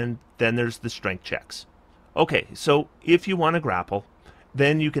 and then there's the strength checks. Okay, so if you want to grapple,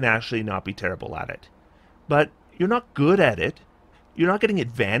 then you can actually not be terrible at it. But you're not good at it. You're not getting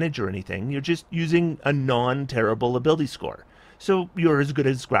advantage or anything. You're just using a non-terrible ability score. So you're as good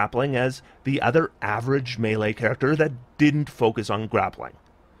as grappling as the other average melee character that didn't focus on grappling.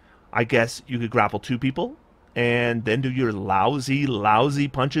 I guess you could grapple 2 people and then do your lousy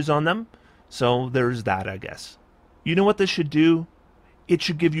punches on them. So there's that, I guess. You know what this should do? It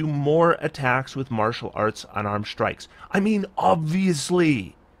should give you more attacks with martial arts unarmed strikes. I mean,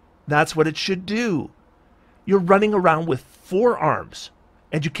 obviously, that's what it should do. You're running around with 4 arms,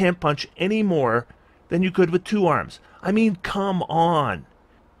 and you can't punch any more than you could with 2 arms. I mean, come on.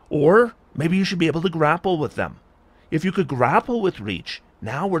 Or maybe you should be able to grapple with them. If you could grapple with reach,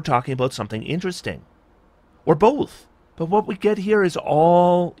 now we're talking about something interesting. Or both. But what we get here is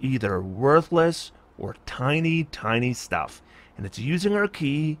all either worthless or tiny stuff. And it's using our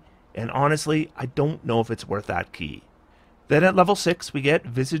ki, and honestly, I don't know if it's worth that ki. Then at level 6, we get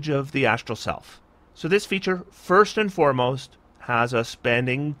Visage of the Astral Self. So this feature, first and foremost, has us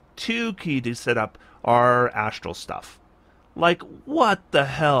spending 2 ki to set up our astral stuff. Like, what the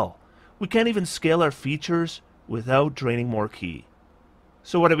hell? We can't even scale our features without draining more ki.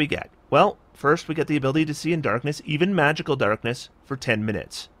 So what do we get? Well, first we get the ability to see in darkness, even magical darkness, for 10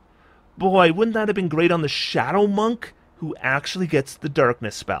 minutes. Boy, wouldn't that have been great on the Shadow Monk, who actually gets the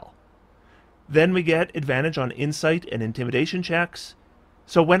darkness spell. Then we get advantage on insight and intimidation checks.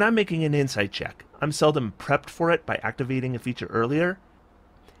 So when I'm making an insight check, I'm seldom prepped for it by activating a feature earlier.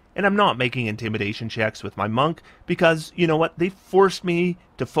 And I'm not making intimidation checks with my monk because, you know what, they forced me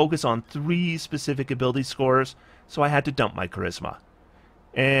to focus on 3 specific ability scores, so I had to dump my charisma.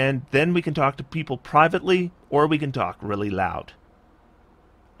 And then we can talk to people privately, or we can talk really loud.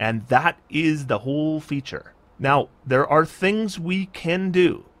 And that is the whole feature. Now, there are things we can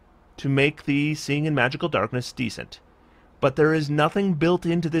do to make the Seeing in Magical Darkness decent, but there is nothing built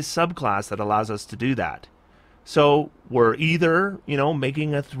into this subclass that allows us to do that. So we're either,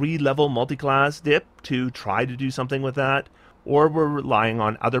 making a 3-level multi-class dip to try to do something with that, or we're relying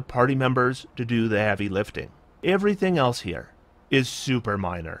on other party members to do the heavy lifting. Everything else here is super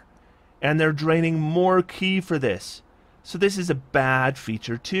minor, and they're draining more ki for this. So this is a bad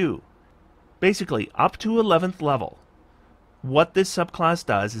feature too. Basically, up to 11th level, what this subclass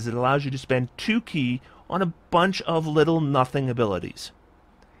does is it allows you to spend 2 ki on a bunch of little nothing abilities.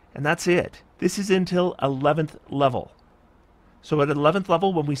 And that's it. This is until 11th level. So at 11th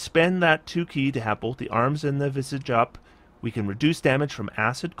level, when we spend that 2 ki to have both the arms and the visage up, we can reduce damage from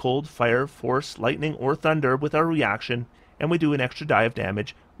acid, cold, fire, force, lightning, or thunder with our reaction, and we do an extra die of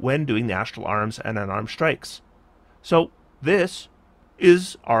damage when doing the astral arms and unarmed strikes. So this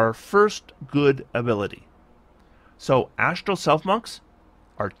is our first good ability. So Astral Self monks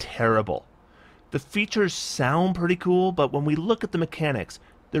are terrible. The features sound pretty cool, but when we look at the mechanics,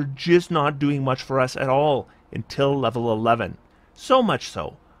 they're just not doing much for us at all until level 11. So much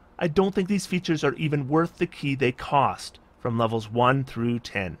so, I don't think these features are even worth the ki they cost from levels 1 through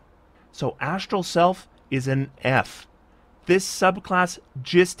 10. So Astral Self is an F. This subclass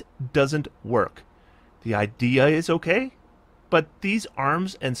just doesn't work. The idea is okay, but these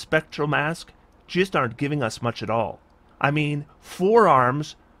arms and spectral mask just aren't giving us much at all. I mean, 4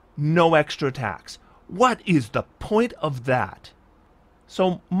 arms, no extra attacks. What is the point of that?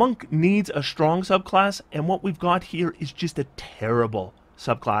 So Monk needs a strong subclass, and what we've got here is just a terrible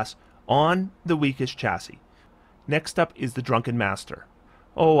subclass on the weakest chassis. Next up is the Drunken Master.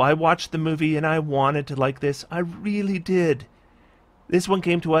 Oh, I watched the movie and I wanted to like this. I really did. This one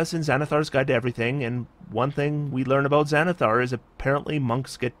came to us in Xanathar's Guide to Everything, and one thing we learn about Xanathar is apparently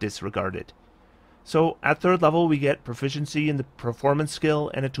monks get disregarded. So at 3rd level we get proficiency in the performance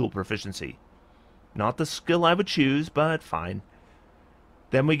skill and a tool proficiency. Not the skill I would choose, but fine.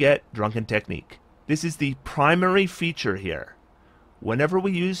 Then we get Drunken Technique. This is the primary feature here. Whenever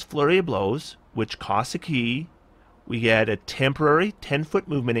we use Flurry of Blows, which costs a ki, we get a temporary 10-foot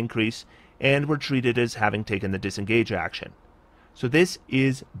movement increase, and we're treated as having taken the disengage action. So this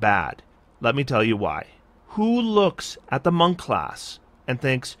is bad. Let me tell you why. Who looks at the monk class and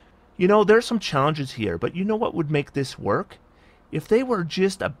thinks, there's some challenges here, but you know what would make this work? If they were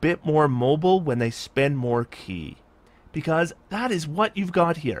just a bit more mobile when they spend more ki. Because that is what you've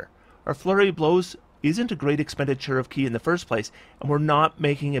got here. Our Flurry of Blows isn't a great expenditure of ki in the first place, and we're not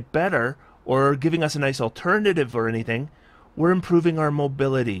making it better or giving us a nice alternative or anything. We're improving our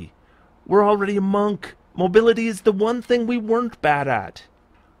mobility. We're already a monk. Mobility is the one thing we weren't bad at.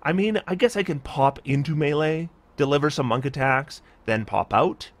 I mean, I guess I can pop into melee, deliver some monk attacks, then pop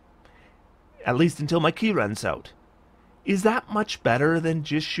out. At least until my ki runs out. Is that much better than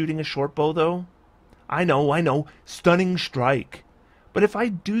just shooting a short bow, though? I know, stunning strike. But if I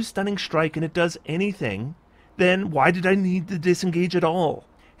do stunning strike and it does anything, then why did I need to disengage at all?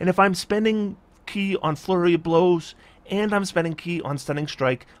 And if I'm spending ki on flurry of blows, and I'm spending ki on stunning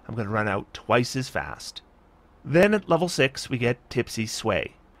strike, I'm going to run out twice as fast. Then at level 6, we get Tipsy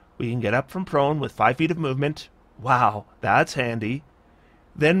Sway. We can get up from prone with 5 feet of movement. Wow, that's handy.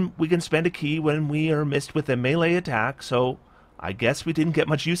 Then we can spend a ki when we are missed with a melee attack, so I guess we didn't get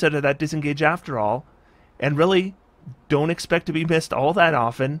much use out of that disengage after all. And really, don't expect to be missed all that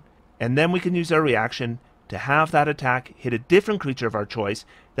often. And then we can use our reaction to have that attack hit a different creature of our choice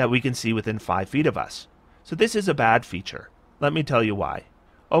that we can see within 5 feet of us. So this is a bad feature. Let me tell you why.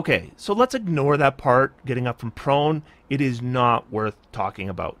 Okay, so let's ignore that part, getting up from prone. It is not worth talking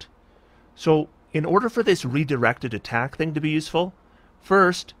about. So in order for this redirected attack thing to be useful,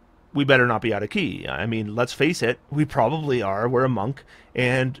 first, we better not be out of ki. I mean, let's face it, we probably are. We're a monk,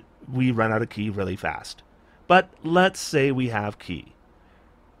 and we run out of ki really fast. But let's say we have ki.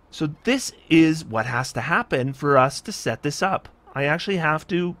 So this is what has to happen for us to set this up. I actually have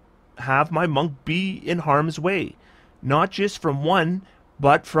to have my monk be in harm's way, not just from one,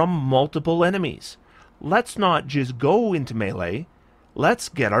 but from multiple enemies. Let's not just go into melee, let's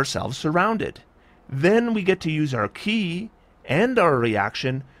get ourselves surrounded. Then we get to use our ki and our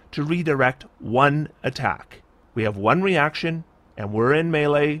reaction to redirect one attack. We have one reaction, and we're in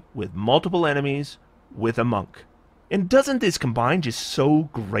melee with multiple enemies with a monk. And doesn't this combine just so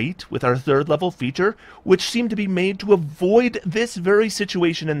great with our 3rd level feature, which seemed to be made to avoid this very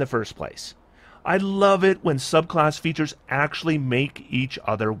situation in the first place? I love it when subclass features actually make each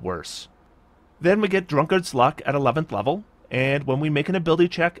other worse. Then we get Drunkard's Luck at 11th level, and when we make an ability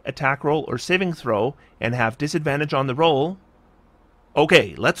check, attack roll, or saving throw, and have disadvantage on the roll...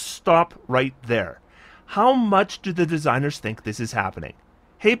 Okay, let's stop right there. How much do the designers think this is happening?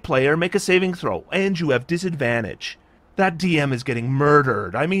 Hey player, make a saving throw, and you have disadvantage. That DM is getting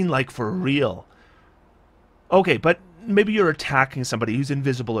murdered. I mean, like, for real. Okay, but maybe you're attacking somebody who's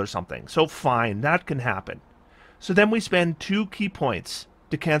invisible or something, so fine, that can happen. So then we spend 2 ki points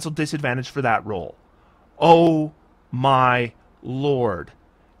to cancel disadvantage for that roll. Oh my lord.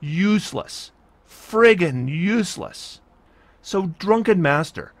 Useless. Friggin' useless. So Drunken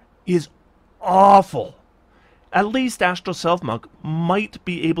Master is awful. At least Astral Self Monk might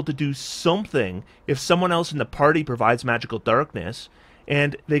be able to do something if someone else in the party provides magical darkness,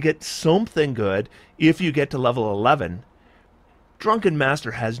 and they get something good if you get to level 11. Drunken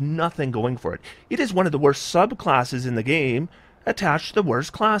Master has nothing going for it. It is one of the worst subclasses in the game, attached to the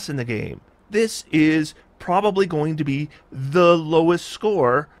worst class in the game. This is probably going to be the lowest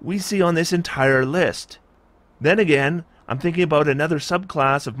score we see on this entire list. Then again, I'm thinking about another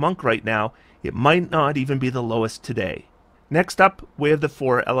subclass of monk right now. It might not even be the lowest today. Next up, we have the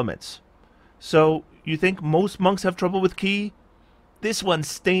 4 elements. So, you think most monks have trouble with ki? This one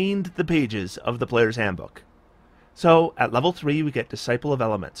stained the pages of the player's handbook. So, at level 3, we get Disciple of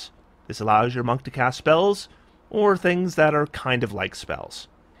Elements. This allows your monk to cast spells, or things that are kind of like spells.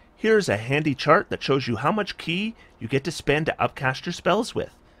 Here's a handy chart that shows you how much ki you get to spend to upcast your spells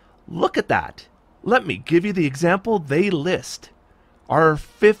with. Look at that! Let me give you the example they list. Our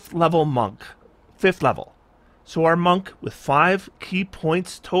 5th level monk. 5th level. So our monk with 5 ki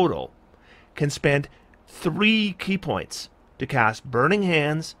points total can spend 3 ki points to cast Burning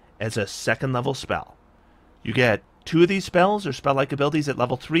Hands as a 2nd level spell. You get 2 of these spells or spell-like abilities at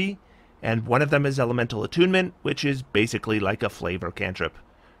level 3, and one of them is Elemental Attunement, which is basically like a flavor cantrip.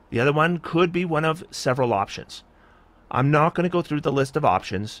 The other one could be one of several options. I'm not going to go through the list of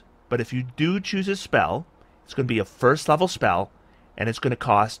options, but if you do choose a spell, it's going to be a 1st level spell, and it's going to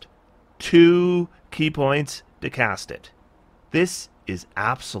cost 2 ki points to cast it. This is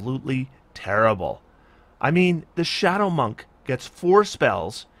absolutely terrible. I mean, the Shadow Monk gets 4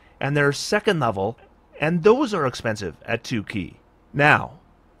 spells, and they're 2nd level, and those are expensive at 2 ki. Now,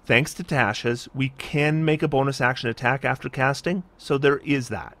 thanks to Tasha's, we can make a bonus action attack after casting, so there is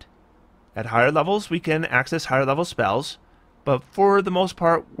that. At higher levels, we can access higher level spells, but for the most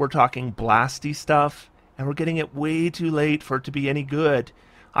part, we're talking blasty stuff, and we're getting it way too late for it to be any good.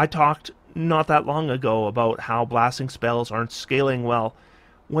 I talked not that long ago about how blasting spells aren't scaling well.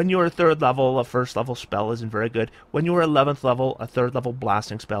 When you're 3rd level, a 1st level spell isn't very good. When you're 11th level, a 3rd level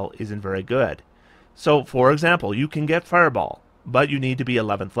blasting spell isn't very good. So, for example, you can get Fireball, but you need to be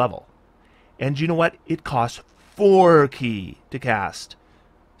 11th level. And you know what? It costs 4 ki to cast.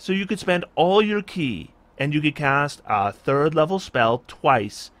 So you could spend all your ki, and you could cast a 3rd level spell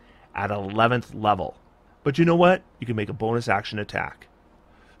twice at 11th level. But you know what? You can make a bonus action attack.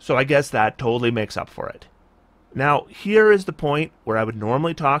 So I guess that totally makes up for it. Now, here is the point where I would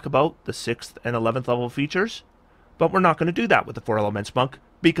normally talk about the 6th and 11th level features, but we're not going to do that with the 4 Elements Monk,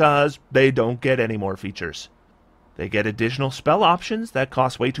 because they don't get any more features. They get additional spell options that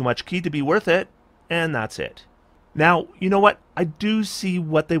cost way too much ki to be worth it, and that's it. Now, you know what? I do see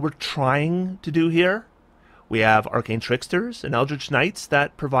what they were trying to do here. We have Arcane Tricksters and Eldritch Knights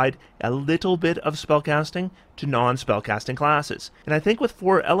that provide a little bit of spellcasting to non-spellcasting classes. And I think with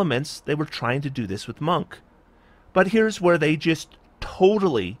 4 elements, they were trying to do this with Monk. But here's where they just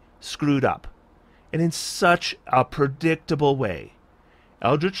totally screwed up. And in such a predictable way.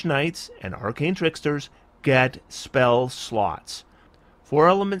 Eldritch Knights and Arcane Tricksters get spell slots. 4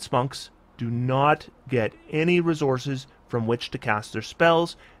 Elements Monks do not get any resources from which to cast their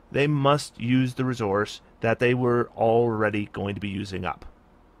spells. They must use the resource that they were already going to be using up.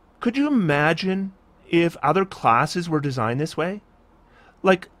 Could you imagine if other classes were designed this way?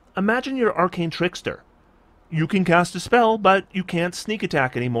 Like, imagine your Arcane Trickster. You can cast a spell, but you can't sneak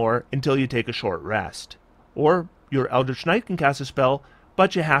attack anymore until you take a short rest. Or your Eldritch Knight can cast a spell,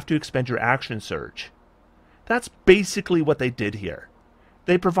 but you have to expend your action surge. That's basically what they did here.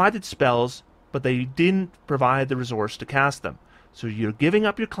 They provided spells, but they didn't provide the resource to cast them. So you're giving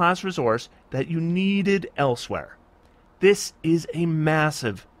up your class resource that you needed elsewhere. This is a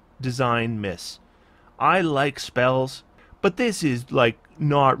massive design miss. I like spells, but this is like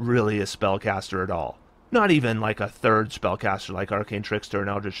not really a spellcaster at all. Not even like a 3rd spellcaster like Arcane Trickster and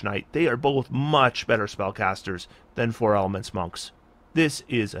Eldritch Knight. They are both much better spellcasters than 4 Elements Monks. This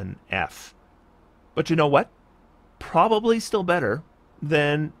is an F. But you know what? Probably still better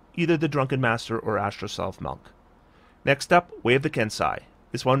than either the Drunken Master or Astral Self Monk. Next up, Way of the Kensei.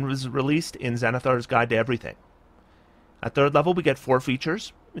 This one was released in Xanathar's Guide to Everything. At 3rd level, we get 4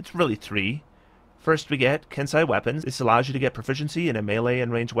 features. It's really 3. First, we get Kensei weapons. This allows you to get proficiency in a melee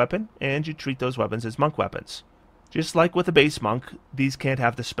and ranged weapon, and you treat those weapons as monk weapons. Just like with a base monk, these can't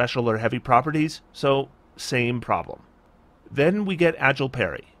have the special or heavy properties, so same problem. Then we get Agile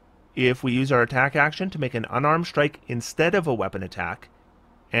Parry. If we use our attack action to make an unarmed strike instead of a weapon attack,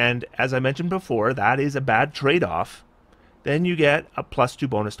 and as I mentioned before, that is a bad trade-off, then you get a +2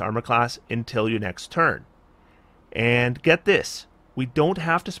 bonus to armor class until your next turn. And get this, we don't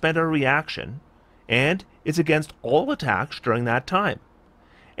have to spend our reaction, and it's against all attacks during that time.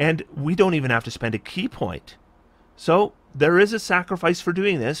 And we don't even have to spend a ki point. So there is a sacrifice for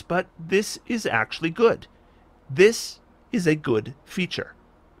doing this, but this is actually good. This is a good feature.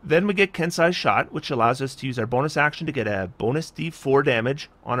 Then we get Kensei Shot, which allows us to use our bonus action to get a bonus d4 damage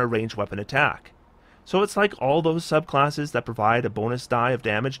on a ranged weapon attack. So it's like all those subclasses that provide a bonus die of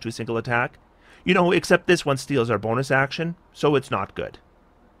damage to a single attack. You know, except this one steals our bonus action, so it's not good.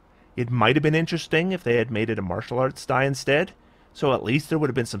 It might have been interesting if they had made it a martial arts die instead, so at least there would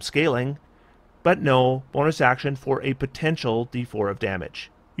have been some scaling. But no, bonus action for a potential d4 of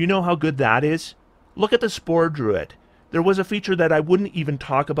damage. You know how good that is? Look at the Spore Druid. There was a feature that I wouldn't even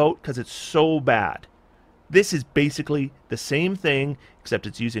talk about because it's so bad. This is basically the same thing, except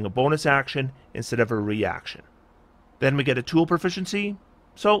it's using a bonus action instead of a reaction. Then we get a tool proficiency.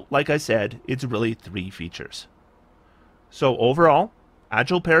 So, like I said, it's really 3 features. So overall,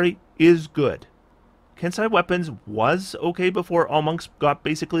 Agile Parry is good. Kensei Weapons was okay before all monks got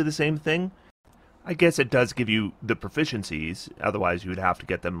basically the same thing. I guess it does give you the proficiencies, otherwise you would have to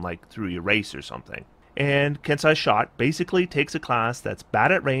get them like through your race or something. And Kensei Shot basically takes a class that's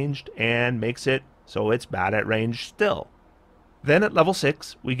bad at ranged and makes it so it's bad at ranged still. Then at level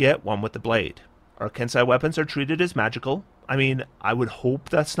 6, we get One with the Blade. Our Kensei weapons are treated as magical. I mean, I would hope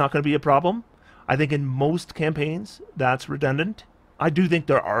that's not going to be a problem. I think in most campaigns, that's redundant. I do think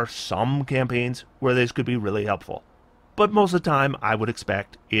there are some campaigns where this could be really helpful. But most of the time, I would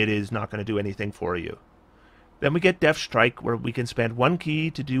expect it is not going to do anything for you. Then we get Deft Strike, where we can spend 1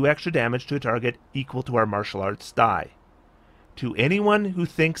 ki to do extra damage to a target equal to our martial arts die. To anyone who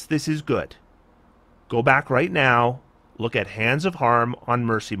thinks this is good, go back right now, look at Hands of Harm on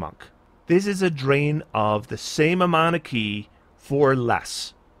Mercy Monk. This is a drain of the same amount of ki for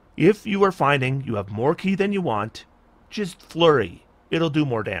less. If you are finding you have more ki than you want, just flurry. It'll do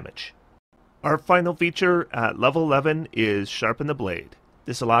more damage. Our final feature at level 11 is Sharpen the Blade.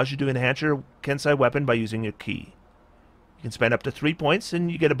 This allows you to enhance your Kensei weapon by using a ki. You can spend up to 3 points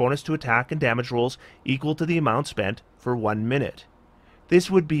and you get a bonus to attack and damage rolls equal to the amount spent for 1 minute. This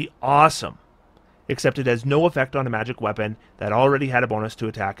would be awesome, except it has no effect on a magic weapon that already had a bonus to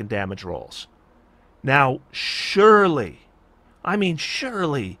attack and damage rolls. Now, surely,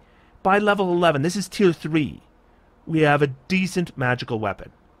 surely, by level 11, this is tier 3, we have a decent magical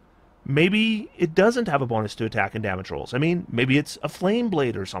weapon. Maybe it doesn't have a bonus to attack and damage rolls. Maybe it's a flame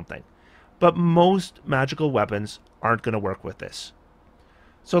blade or something. But most magical weapons aren't going to work with this.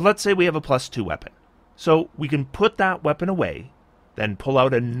 So let's say we have a +2 weapon. So we can put that weapon away, then pull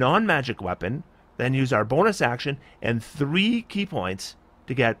out a non-magic weapon, then use our bonus action and 3 key points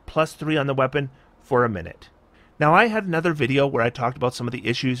to get +3 on the weapon for a minute. Now, I had another video where I talked about some of the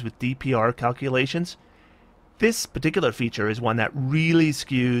issues with DPR calculations. This particular feature is one that really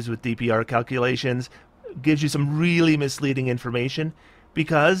skews with DPR calculations, gives you some really misleading information,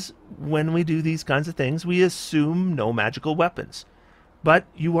 because when we do these kinds of things, we assume no magical weapons. But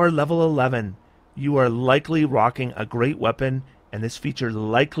you are level 11. You are likely rocking a great weapon, and this feature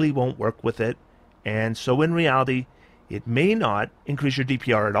likely won't work with it. And so in reality, it may not increase your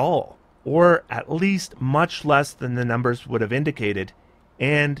DPR at all, or at least much less than the numbers would have indicated,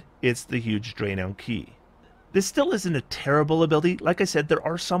 and it's the huge drain on ki. This still isn't a terrible ability. Like I said, there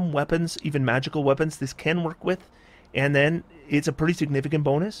are some weapons, even magical weapons, this can work with, and then it's a pretty significant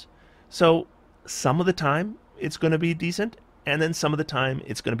bonus. So some of the time it's going to be decent, and then some of the time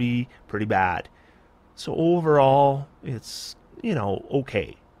it's going to be pretty bad. So overall, it's,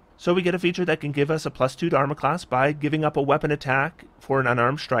 okay. So we get a feature that can give us a +2 to armor class by giving up a weapon attack for an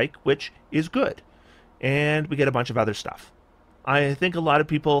unarmed strike, which is good. And we get a bunch of other stuff. I think a lot of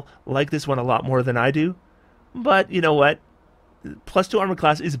people like this one a lot more than I do. But you know what? +2 armor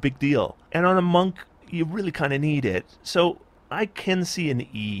class is a big deal. And on a monk, you really kind of need it. So I can see an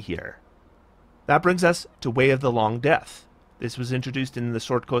E here. That brings us to Way of the Long Death. This was introduced in the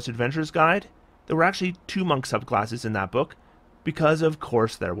Sword Coast Adventures Guide. There were actually 2 monk subclasses in that book, because of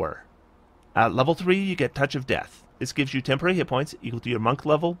course there were. At level 3, you get Touch of Death. This gives you temporary hit points equal to your monk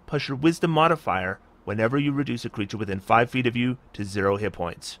level, plus your wisdom modifier whenever you reduce a creature within 5 feet of you to 0 hit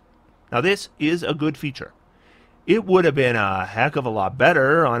points. Now this is a good feature. It would have been a heck of a lot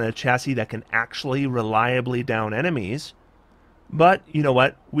better on a chassis that can actually reliably down enemies. But you know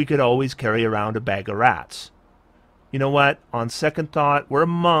what? We could always carry around a bag of rats. You know what? On second thought, we're a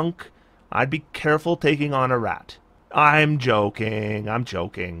monk. I'd be careful taking on a rat. I'm joking.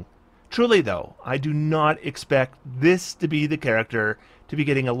 Truly though, I do not expect this to be the character to be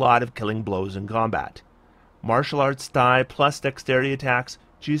getting a lot of killing blows in combat. Martial arts die plus dexterity attacks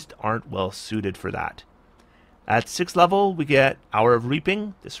just aren't well suited for that. At 6th level, we get Hour of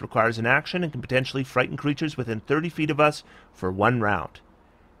Reaping. This requires an action and can potentially frighten creatures within 30 feet of us for 1 round.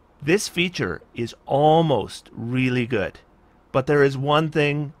 This feature is almost really good, but there is one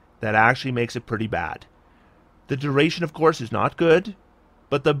thing that actually makes it pretty bad. The duration, of course, is not good,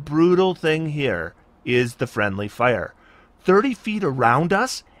 but the brutal thing here is the friendly fire. 30 feet around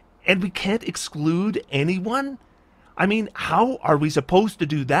us, and we can't exclude anyone? How are we supposed to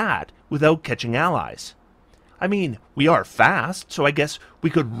do that without catching allies? We are fast, so I guess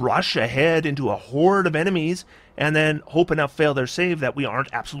we could rush ahead into a horde of enemies and then hope enough fail their save that we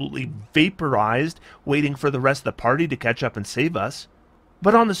aren't absolutely vaporized, waiting for the rest of the party to catch up and save us.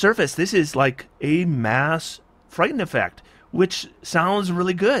 But on the surface, this is like a mass frighten effect, which sounds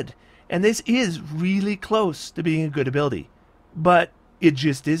really good. And this is really close to being a good ability. But it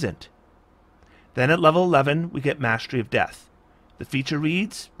just isn't. Then at level 11, we get Mastery of Death. The feature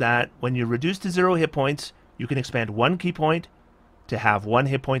reads that when you're reduced to 0 hit points, you can expand 1 key point to have 1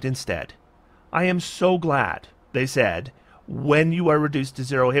 hit point instead. I am so glad they said when you are reduced to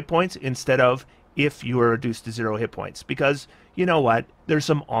 0 hit points instead of if you are reduced to 0 hit points, because you know what, there's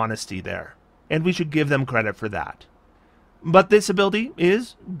some honesty there, and we should give them credit for that. But this ability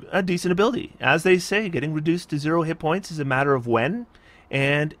is a decent ability. As they say, getting reduced to 0 hit points is a matter of when,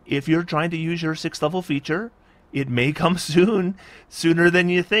 and if you're trying to use your 6th level feature, it may come soon, sooner than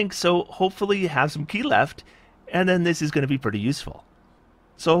you think, so hopefully you have some ki left, and then this is going to be pretty useful.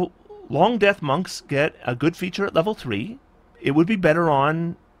 So, Long Death monks get a good feature at level 3. It would be better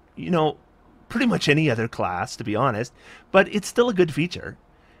on, pretty much any other class, to be honest, but it's still a good feature.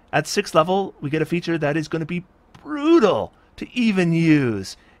 At 6th level, we get a feature that is going to be brutal to even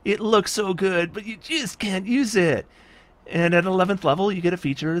use. It looks so good, but you just can't use it. And at 11th level, you get a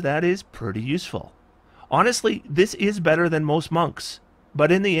feature that is pretty useful. Honestly, this is better than most monks.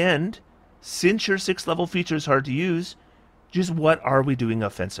 But in the end, since your 6th level feature is hard to use, just what are we doing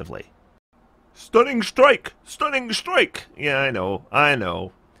offensively? Stunning Strike! Stunning Strike! Yeah, I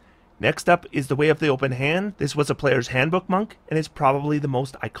know. Next up is the Way of the Open Hand. This was a player's handbook monk, and is probably the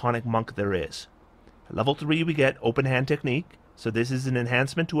most iconic monk there is. At level 3, we get Open Hand Technique. So this is an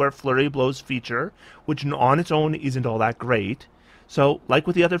enhancement to our Flurry of Blows feature, which on its own isn't all that great. So, like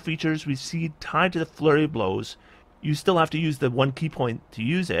with the other features we see tied to the Flurry of Blows, you still have to use the one key point to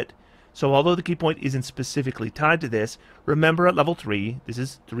use it. So although the key point isn't specifically tied to this, remember at level 3, this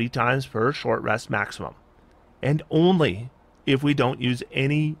is 3 times per short rest maximum. And only if we don't use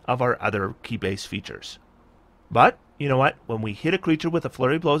any of our other key-based features. But, you know what? When we hit a creature with a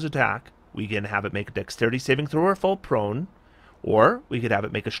Flurry of Blows attack, we can have it make a dexterity saving throw or fall prone, or we could have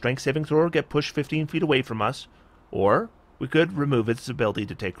it make a strength saving throw or get pushed 15 feet away from us, or we could remove its ability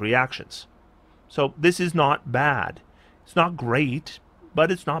to take reactions. So this is not bad. It's not great,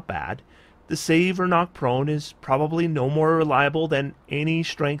 but it's not bad. The save or knock prone is probably no more reliable than any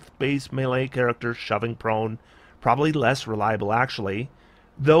strength-based melee character shoving prone, probably less reliable actually,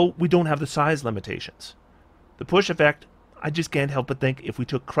 though we don't have the size limitations. The push effect, I just can't help but think if we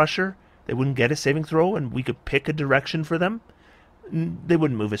took Crusher, they wouldn't get a saving throw and we could pick a direction for them. They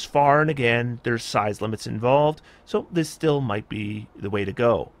wouldn't move as far, and again, there's size limits involved, so this still might be the way to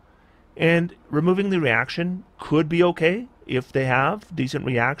go. And removing the reaction could be okay if they have decent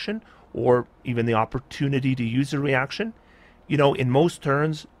reaction, or even the opportunity to use a reaction. You know, in most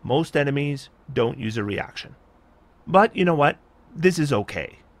turns, most enemies don't use a reaction. But you know what? This is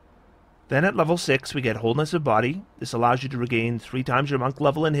okay. Then at level 6 we get Wholeness of Body. This allows you to regain 3 times your monk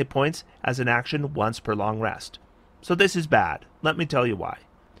level and hit points as an action once per long rest. So this is bad. Let me tell you why.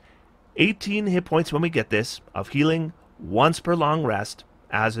 18 hit points when we get this, of healing once per long rest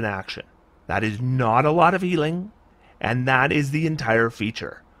as an action. That is not a lot of healing, and that is the entire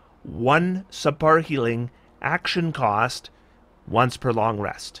feature. 1 subpar healing, action cost, once per long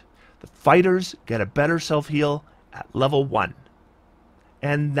rest. The fighters get a better self-heal at level 1.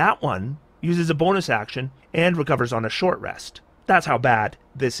 And that one uses a bonus action and recovers on a short rest. That's how bad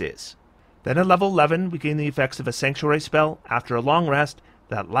this is. Then at level 11 we gain the effects of a Sanctuary spell after a long rest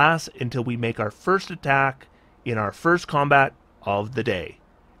that lasts until we make our first attack in our first combat of the day.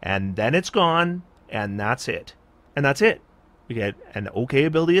 And then it's gone, and that's it. And that's it. We get an okay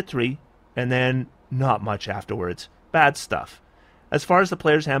ability at 3, and then not much afterwards. Bad stuff. As far as the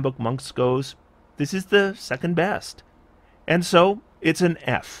Player's Handbook Monks goes, this is the second best. And so, it's an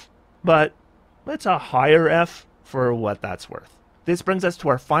F. But it's a higher F for what that's worth. This brings us to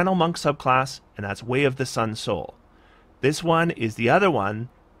our final monk subclass, and that's Way of the Sun Soul. This one is the other one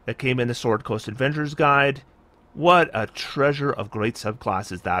that came in the Sword Coast Adventures Guide. What a treasure of great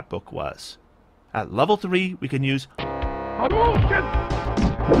subclasses that book was. At level 3, we can use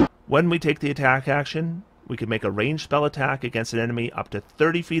when we take the attack action, we can make a ranged spell attack against an enemy up to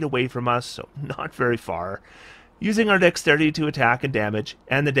 30 feet away from us, so not very far, using our dexterity to attack and damage,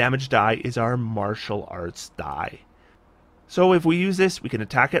 and the damage die is our martial arts die. So if we use this, we can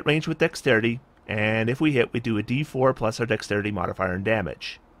attack at range with dexterity, and if we hit, we do a d4 plus our dexterity modifier and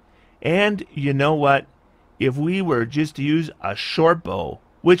damage. And you know what? If we were just to use a short bow,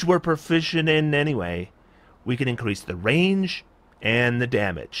 which we're proficient in anyway, we can increase the range and the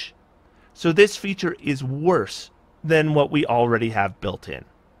damage. So this feature is worse than what we already have built in.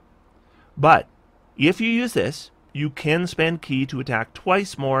 But if you use this, you can spend ki to attack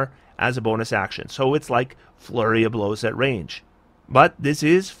twice more as a bonus action. So it's like Flurry of Blows at range. But this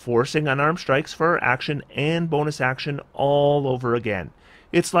is forcing unarmed strikes for action and bonus action all over again.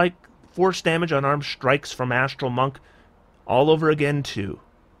 It's like force damage unarmed strikes from Astral Monk all over again too,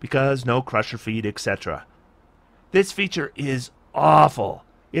 because no Crusher feed, etc. This feature is awful.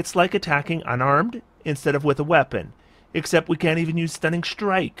 It's like attacking unarmed instead of with a weapon, except we can't even use Stunning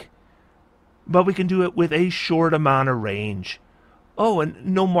Strike. But we can do it with a short amount of range. Oh, and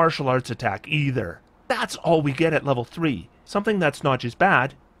no martial arts attack either. That's all we get at level 3. Something that's not just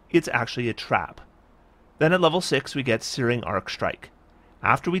bad, it's actually a trap. Then at level 6 we get Searing Arc Strike.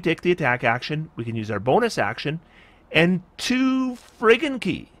 After we take the attack action, we can use our bonus action and 2 friggin'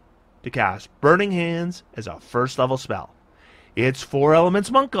 ki to cast Burning Hands as a first level spell. It's 4 Elements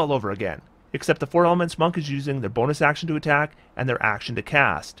Monk all over again, except the 4 Elements Monk is using their bonus action to attack and their action to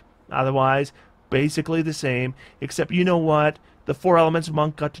cast. Otherwise, basically the same, except you know what? The 4 Elements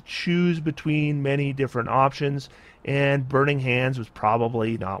Monk got to choose between many different options, and Burning Hands was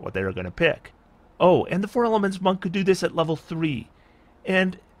probably not what they were going to pick. Oh, and the 4 Elements Monk could do this at level 3.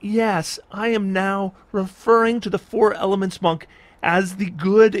 And yes, I am now referring to the 4 Elements Monk as the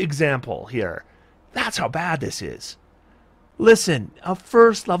good example here. That's how bad this is. Listen, a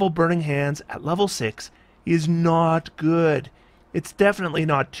first level Burning Hands at level 6 is not good. It's definitely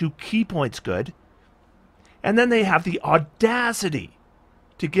not 2 key points good. And then they have the audacity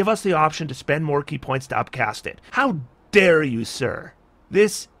to give us the option to spend more key points to upcast it. How dare you, sir?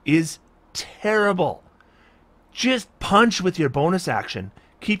 This is terrible. Just punch with your bonus action.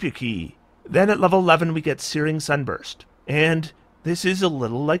 Keep your key. Then at level 11 we get Searing Sunburst. And this is a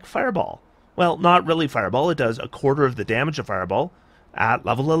little like Fireball. Well, not really Fireball. It does a quarter of the damage of Fireball at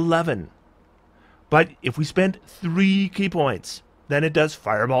level 11. But if we spend 3 key points, then it does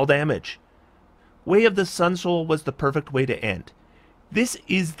Fireball damage. Way of the Sun Soul was the perfect way to end. This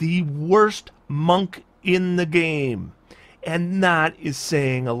is the worst monk in the game. And that is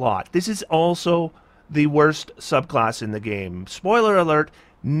saying a lot. This is also the worst subclass in the game. Spoiler alert,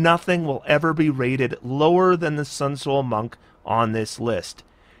 nothing will ever be rated lower than the Sun Soul Monk on this list.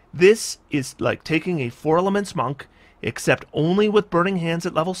 This is like taking a 4 elements monk, except only with Burning Hands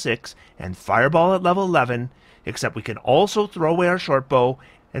at level 6 and Fireball at level 11, except we can also throw away our short bow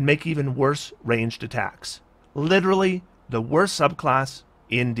and make even worse ranged attacks. Literally the worst subclass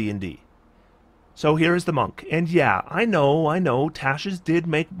in D&D. So here is the monk. And yeah, I know, Tasha's did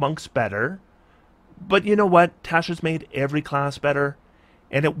make monks better. But you know what? Tasha's made every class better.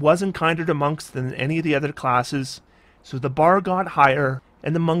 And it wasn't kinder to monks than any of the other classes. So the bar got higher,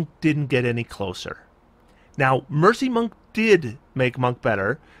 and the monk didn't get any closer. Now, Mercy Monk did make monk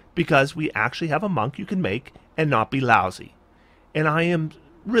better, because we actually have a monk you can make and not be lousy. And I am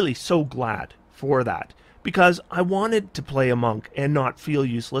really so glad for that, because I wanted to play a monk and not feel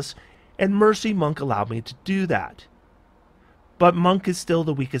useless, and Mercy Monk allowed me to do that. But monk is still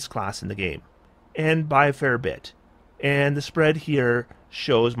the weakest class in the game, and by a fair bit. And the spread here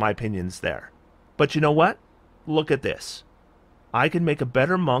shows my opinions there. But you know what? Look at this. I can make a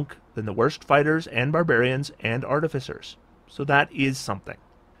better monk than the worst fighters and barbarians and artificers. So that is something.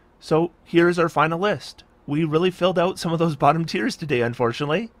 So here's our final list. We really filled out some of those bottom tiers today,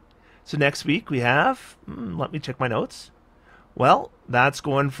 unfortunately. So next week we have, let me check my notes. Well, that's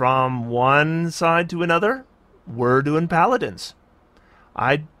going from one side to another. We're doing Paladins.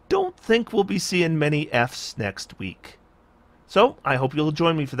 I don't think we'll be seeing many Fs next week. So I hope you'll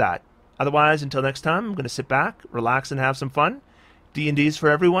join me for that. Otherwise, until next time, I'm going to sit back, relax, and have some fun. D&D's for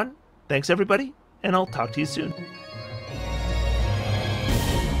everyone. Thanks, everybody, and I'll talk to you soon.